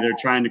things, maybe they're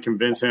trying to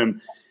convince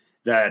him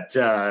that,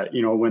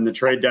 when the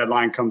trade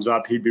deadline comes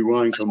up, he'd be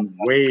willing to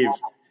waive,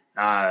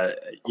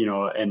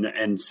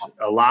 and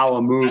allow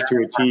a move to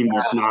a team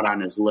that's not on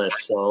his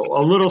list. So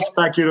a little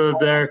speculative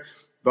there,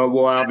 but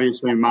we'll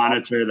obviously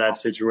monitor that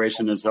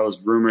situation as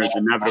those rumors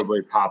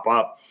inevitably pop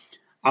up.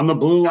 On the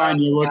blue line,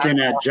 you're looking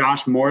at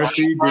Josh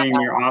Morrissey being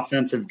your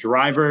offensive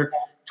driver,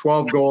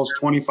 12 goals,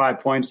 25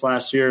 points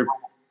last year.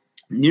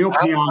 Neil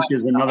Pionk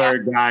is another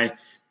guy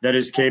that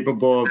is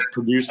capable of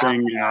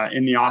producing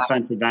in the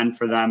offensive end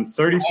for them.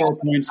 34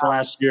 points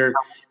last year.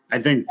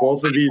 I think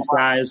both of these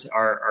guys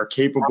are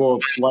capable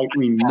of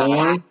slightly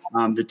more.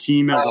 The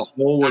team as a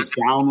whole was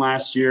down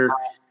last year.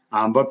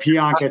 But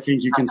Pionk, I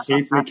think you can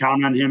safely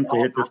count on him to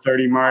hit the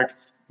 30 mark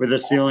with a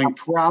ceiling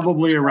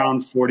probably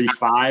around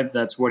 45.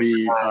 That's what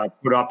he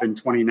put up in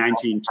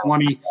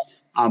 2019-20.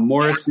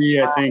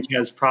 Morrissey, I think,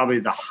 has probably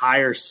the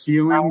higher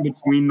ceiling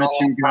between the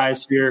two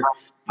guys here.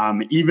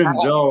 Even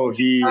though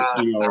he,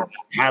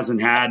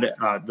 hasn't had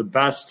the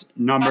best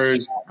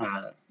numbers,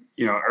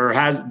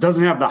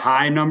 doesn't have the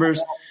high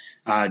numbers,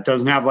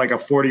 doesn't have like a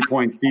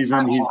 40-point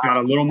season. He's got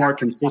a little more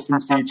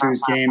consistency to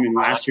his game, and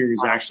last year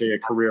was actually a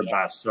career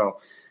best. So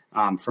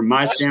from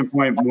my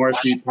standpoint,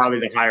 Morrissey probably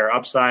the higher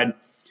upside.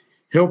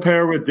 He'll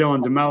pair with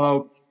Dylan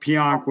DeMello,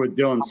 Pionk with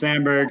Dylan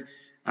Sandberg.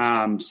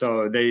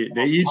 So they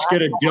each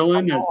get a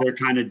Dylan as their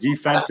kind of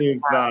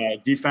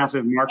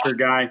defensive marker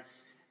guy.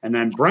 And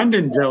then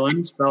Brendan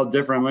Dillon, spelled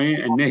differently,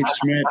 and Nate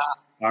Schmidt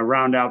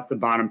round out the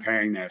bottom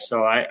pairing there.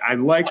 So I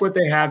like what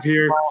they have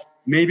here.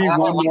 Maybe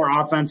one more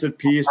offensive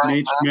piece.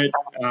 Nate Schmidt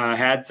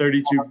had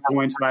 32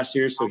 points last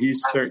year, so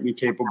he's certainly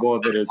capable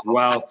of it as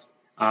well.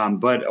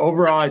 But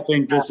overall, I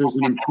think this is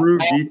an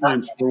improved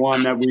defense for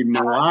one that we've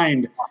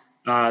maligned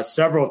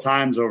several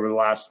times over the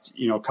last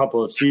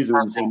couple of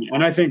seasons,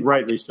 and I think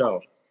rightly so.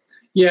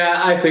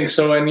 Yeah, I think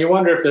so. And you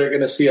wonder if they're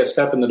going to see a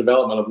step in the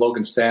development of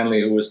Logan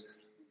Stanley, who was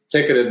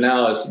ticketed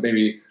now as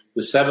maybe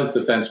the 7th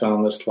defenseman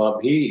on this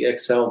club. He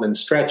excelled in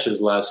stretches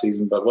last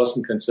season, but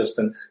wasn't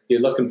consistent.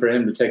 You're looking for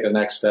him to take a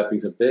next step.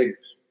 He's a big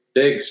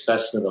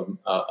specimen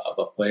of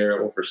a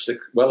player,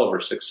 well over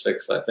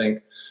 6'6", I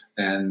think,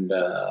 and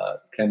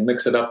can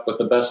mix it up with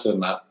the best of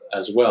them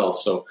as well.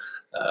 So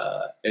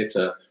It's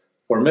a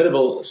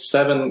formidable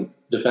 7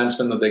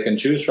 defensemen that they can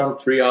choose from,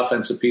 3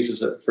 offensive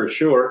pieces for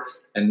sure,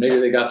 and maybe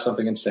they got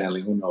something in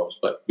Stanley, who knows.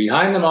 But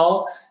behind them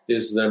all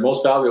is their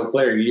most valuable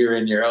player year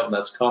in, year out, and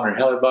that's Connor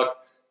Hellebuyck.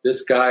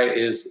 This guy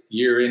is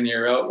year in,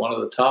 year out, one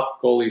of the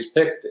top goalies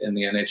picked in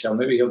the NHL.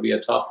 Maybe he'll be a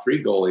top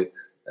 3 goalie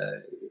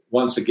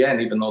once again,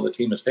 even though the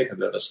team has taken a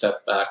bit of a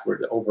step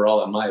backward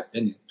overall, in my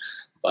opinion.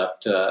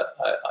 But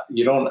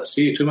you don't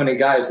see too many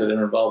guys that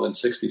are involved in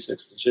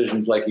 66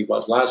 decisions like he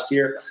was last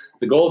year.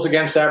 The goals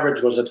against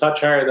average was a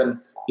touch higher than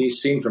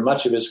he's seen for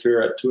much of his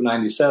career at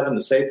 .297.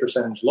 The save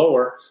percentage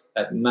lower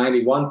at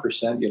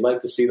 91%. You'd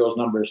like to see those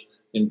numbers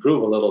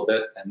improve a little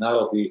bit, and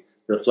that'll be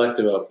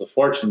reflective of the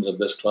fortunes of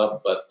this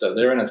club. But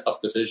they're in a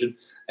tough division.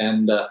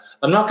 And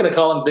I'm not going to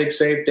call him Big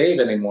Save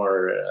Dave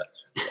anymore,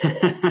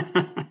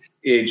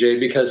 AJ,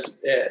 because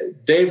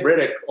Dave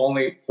Riddick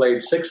only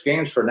played 6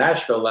 games for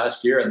Nashville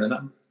last year, and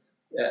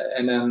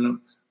then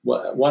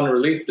one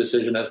relief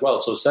decision as well.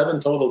 So 7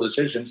 total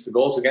decisions. The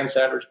goals against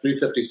average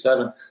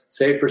 .357,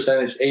 save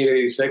percentage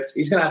 .886.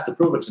 He's going to have to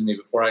prove it to me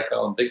before I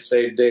call him Big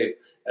Save Dave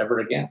ever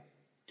again.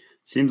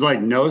 Seems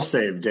like no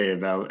save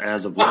Dave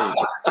as of late.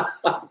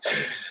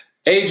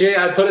 AJ,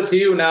 I put it to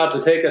you now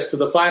to take us to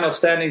the final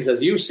standings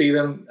as you see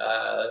them.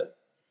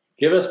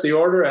 Give us the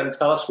order and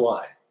tell us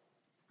why.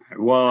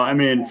 Well, I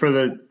mean, for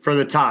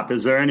the top,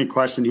 is there any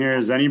question here?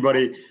 Is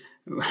anybody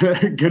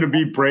going to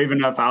be brave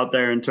enough out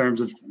there in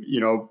terms of,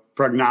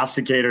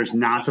 prognosticators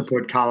not to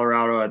put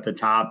Colorado at the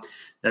top?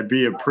 That'd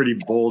be a pretty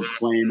bold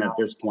claim at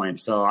this point.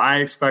 So I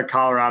expect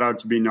Colorado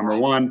to be number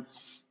 1,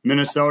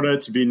 Minnesota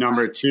to be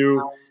number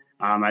 2.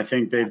 I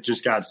think they've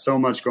just got so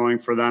much going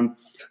for them.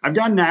 I've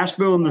got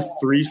Nashville in the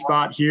 3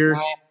 spot here.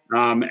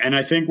 And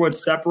I think what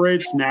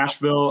separates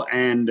Nashville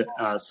and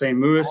St.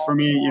 Louis for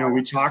me,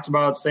 we talked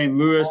about St.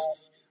 Louis,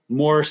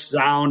 more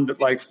sound,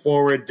 like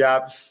forward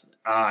depth.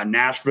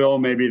 Nashville,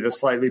 maybe the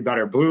slightly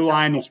better blue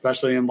line,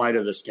 especially in light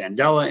of the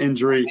Scandella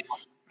injury.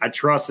 I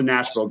trust the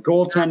Nashville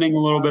goaltending a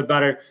little bit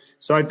better.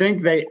 So I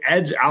think they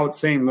edge out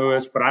St.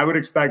 Louis, but I would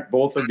expect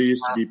both of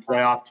these to be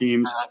playoff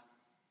teams.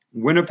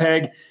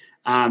 Winnipeg,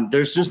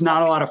 there's just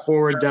not a lot of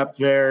forward depth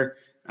there.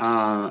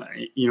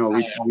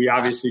 We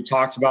obviously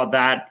talked about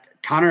that.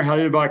 Connor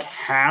Hellebuyck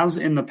has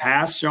in the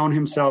past shown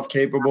himself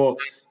capable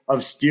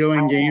of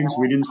stealing games.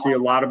 We didn't see a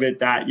lot of it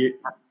that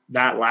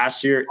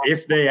last year.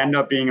 If they end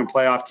up being a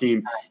playoff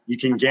team, you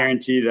can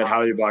guarantee that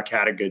Hellebuyck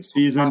had a good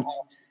season.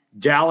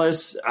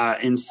 Dallas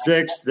in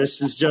 6th.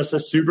 This is just a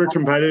super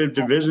competitive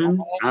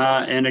division.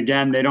 And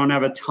again, they don't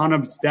have a ton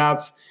of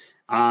depth.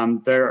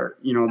 Their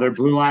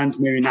blue line's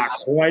maybe not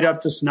quite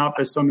up to snuff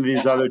as some of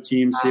these other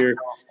teams here.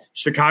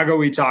 Chicago,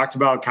 we talked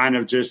about kind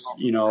of just,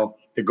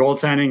 the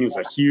goaltending is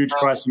a huge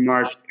question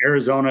mark.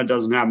 Arizona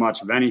doesn't have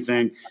much of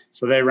anything,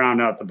 so they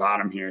round out the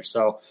bottom here.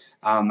 So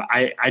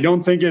I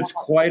don't think it's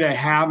quite a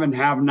have and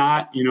have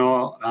not.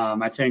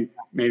 I think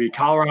maybe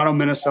Colorado,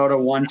 Minnesota,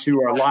 1,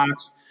 2 are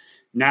locks.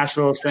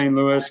 Nashville, St.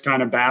 Louis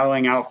kind of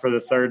battling out for the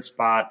 3rd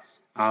spot.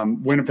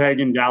 Winnipeg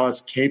and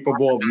Dallas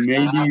capable of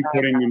maybe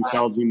putting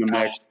themselves in the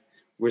mix,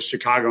 with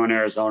Chicago and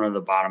Arizona the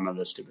bottom of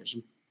this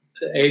division.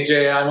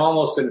 AJ, I'm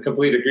almost in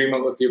complete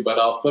agreement with you, but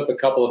I'll flip a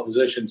couple of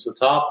positions. The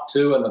top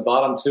 2 and the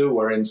bottom 2,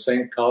 where in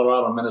sync,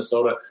 Colorado and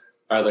Minnesota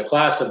are the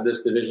class of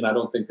this division. I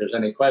don't think there's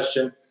any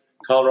question.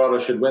 Colorado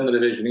should win the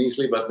division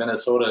easily, but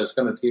Minnesota is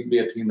going to be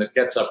a team that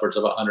gets upwards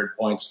of 100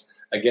 points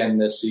again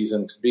this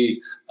season to be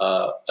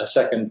a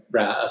second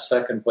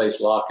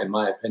place lock, in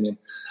my opinion.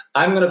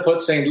 I'm going to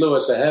put St.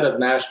 Louis ahead of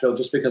Nashville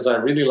just because I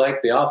really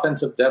like the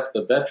offensive depth,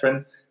 the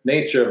veteran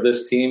nature of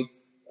this team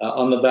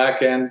on the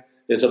back end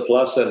is a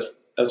plus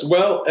as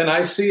well. And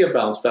I see a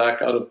bounce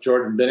back out of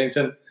Jordan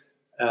Binnington.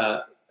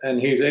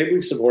 And he's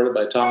ably supported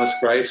by Thomas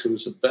Greiss,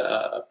 who's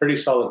a pretty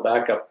solid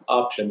backup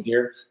option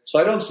here. So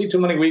I don't see too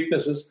many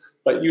weaknesses,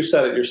 but you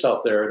said it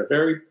yourself there. At a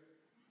very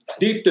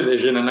deep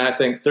division, and I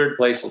think 3rd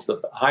place is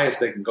the highest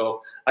they can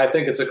go. I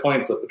think it's a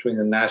coin flip between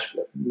them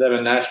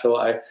and Nashville.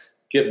 I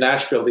give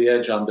Nashville the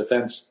edge on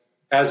defense,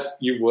 as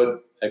you would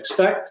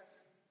expect,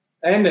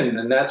 and in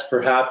the Nets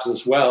perhaps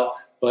as well.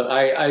 But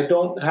I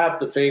don't have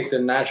the faith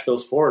in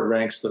Nashville's forward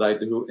ranks that I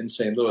do in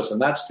St. Louis,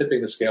 and that's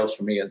tipping the scales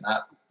for me in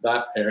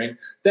that pairing.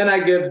 Then I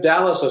give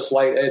Dallas a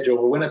slight edge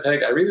over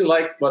Winnipeg. I really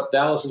like what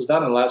Dallas has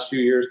done in the last few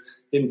years,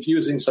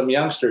 infusing some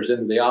youngsters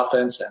into the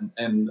offense,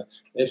 and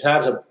it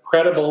has a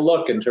credible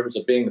look in terms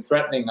of being a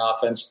threatening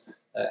offense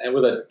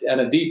and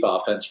a deep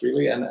offense,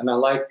 really. And I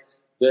like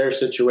their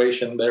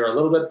situation. They're a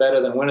little bit better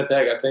than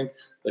Winnipeg. I think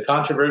the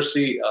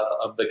controversy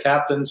of the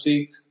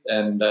captaincy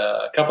and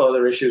a couple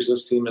other issues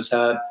this team has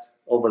had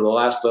over the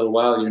last little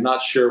while, you're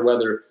not sure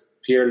whether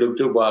Pierre-Luc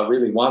Dubois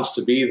really wants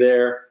to be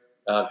there.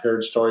 I've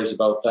heard stories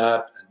about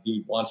that.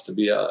 He wants to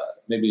be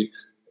maybe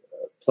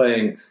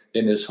playing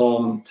in his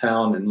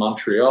hometown in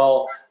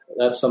Montreal.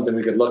 That's something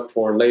we could look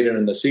for later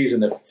in the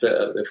season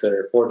if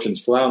their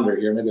fortunes flounder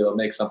here. Maybe they'll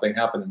make something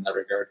happen in that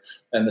regard.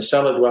 And the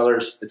cellar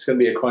dwellers, it's going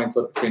to be a coin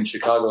flip between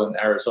Chicago and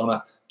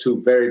Arizona,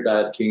 2 very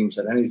bad teams.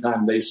 And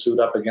anytime they suit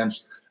up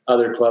against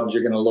other clubs,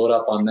 you're going to load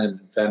up on them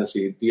in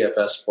fantasy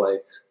DFS play,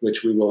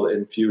 which we will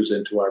infuse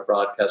into our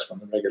broadcast when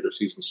the regular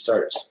season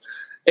starts.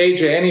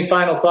 AJ, any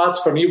final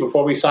thoughts from you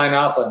before we sign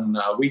off on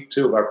week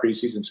 2 of our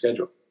preseason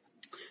schedule?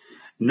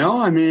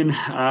 No, I mean,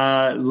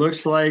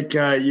 looks like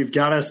you've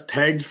got us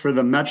pegged for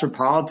the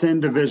Metropolitan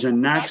Division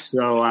next,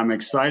 so I'm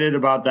excited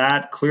about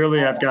that.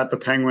 Clearly, I've got the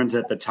Penguins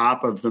at the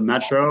top of the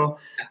Metro.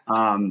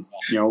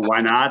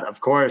 Why not?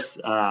 Of course.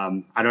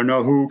 I don't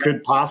know who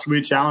could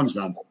possibly challenge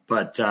them.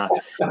 But,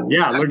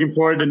 looking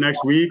forward to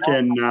next week.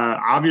 And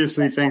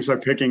obviously, things are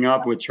picking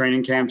up with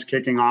training camps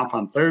kicking off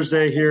on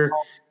Thursday here.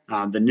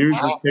 The news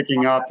is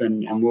picking up,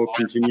 and we'll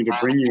continue to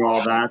bring you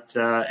all that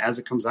as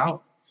it comes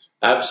out.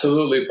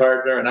 Absolutely,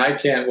 partner, and I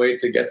can't wait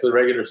to get to the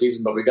regular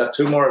season, but we got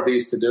 2 more of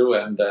these to do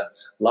and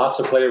lots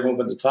of player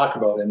movement to talk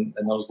about in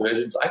those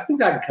divisions. I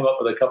think I can come up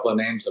with a couple of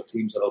names of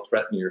teams that will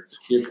threaten your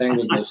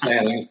Penguins and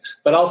standings,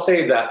 but I'll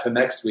save that to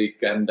next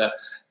week, and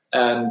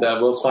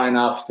we'll sign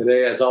off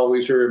today. As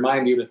always, we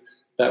remind you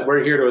that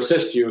we're here to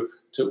assist you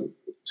to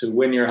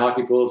win your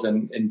hockey pools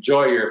and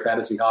enjoy your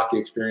fantasy hockey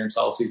experience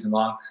all season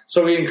long.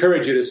 So we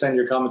encourage you to send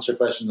your comments or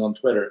questions on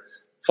Twitter.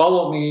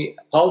 Follow me,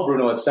 Paul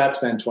Bruno, at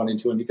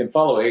Statsman22, and you can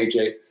follow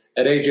AJ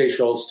at AJ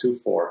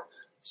Schultz24.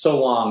 So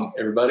long,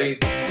 everybody.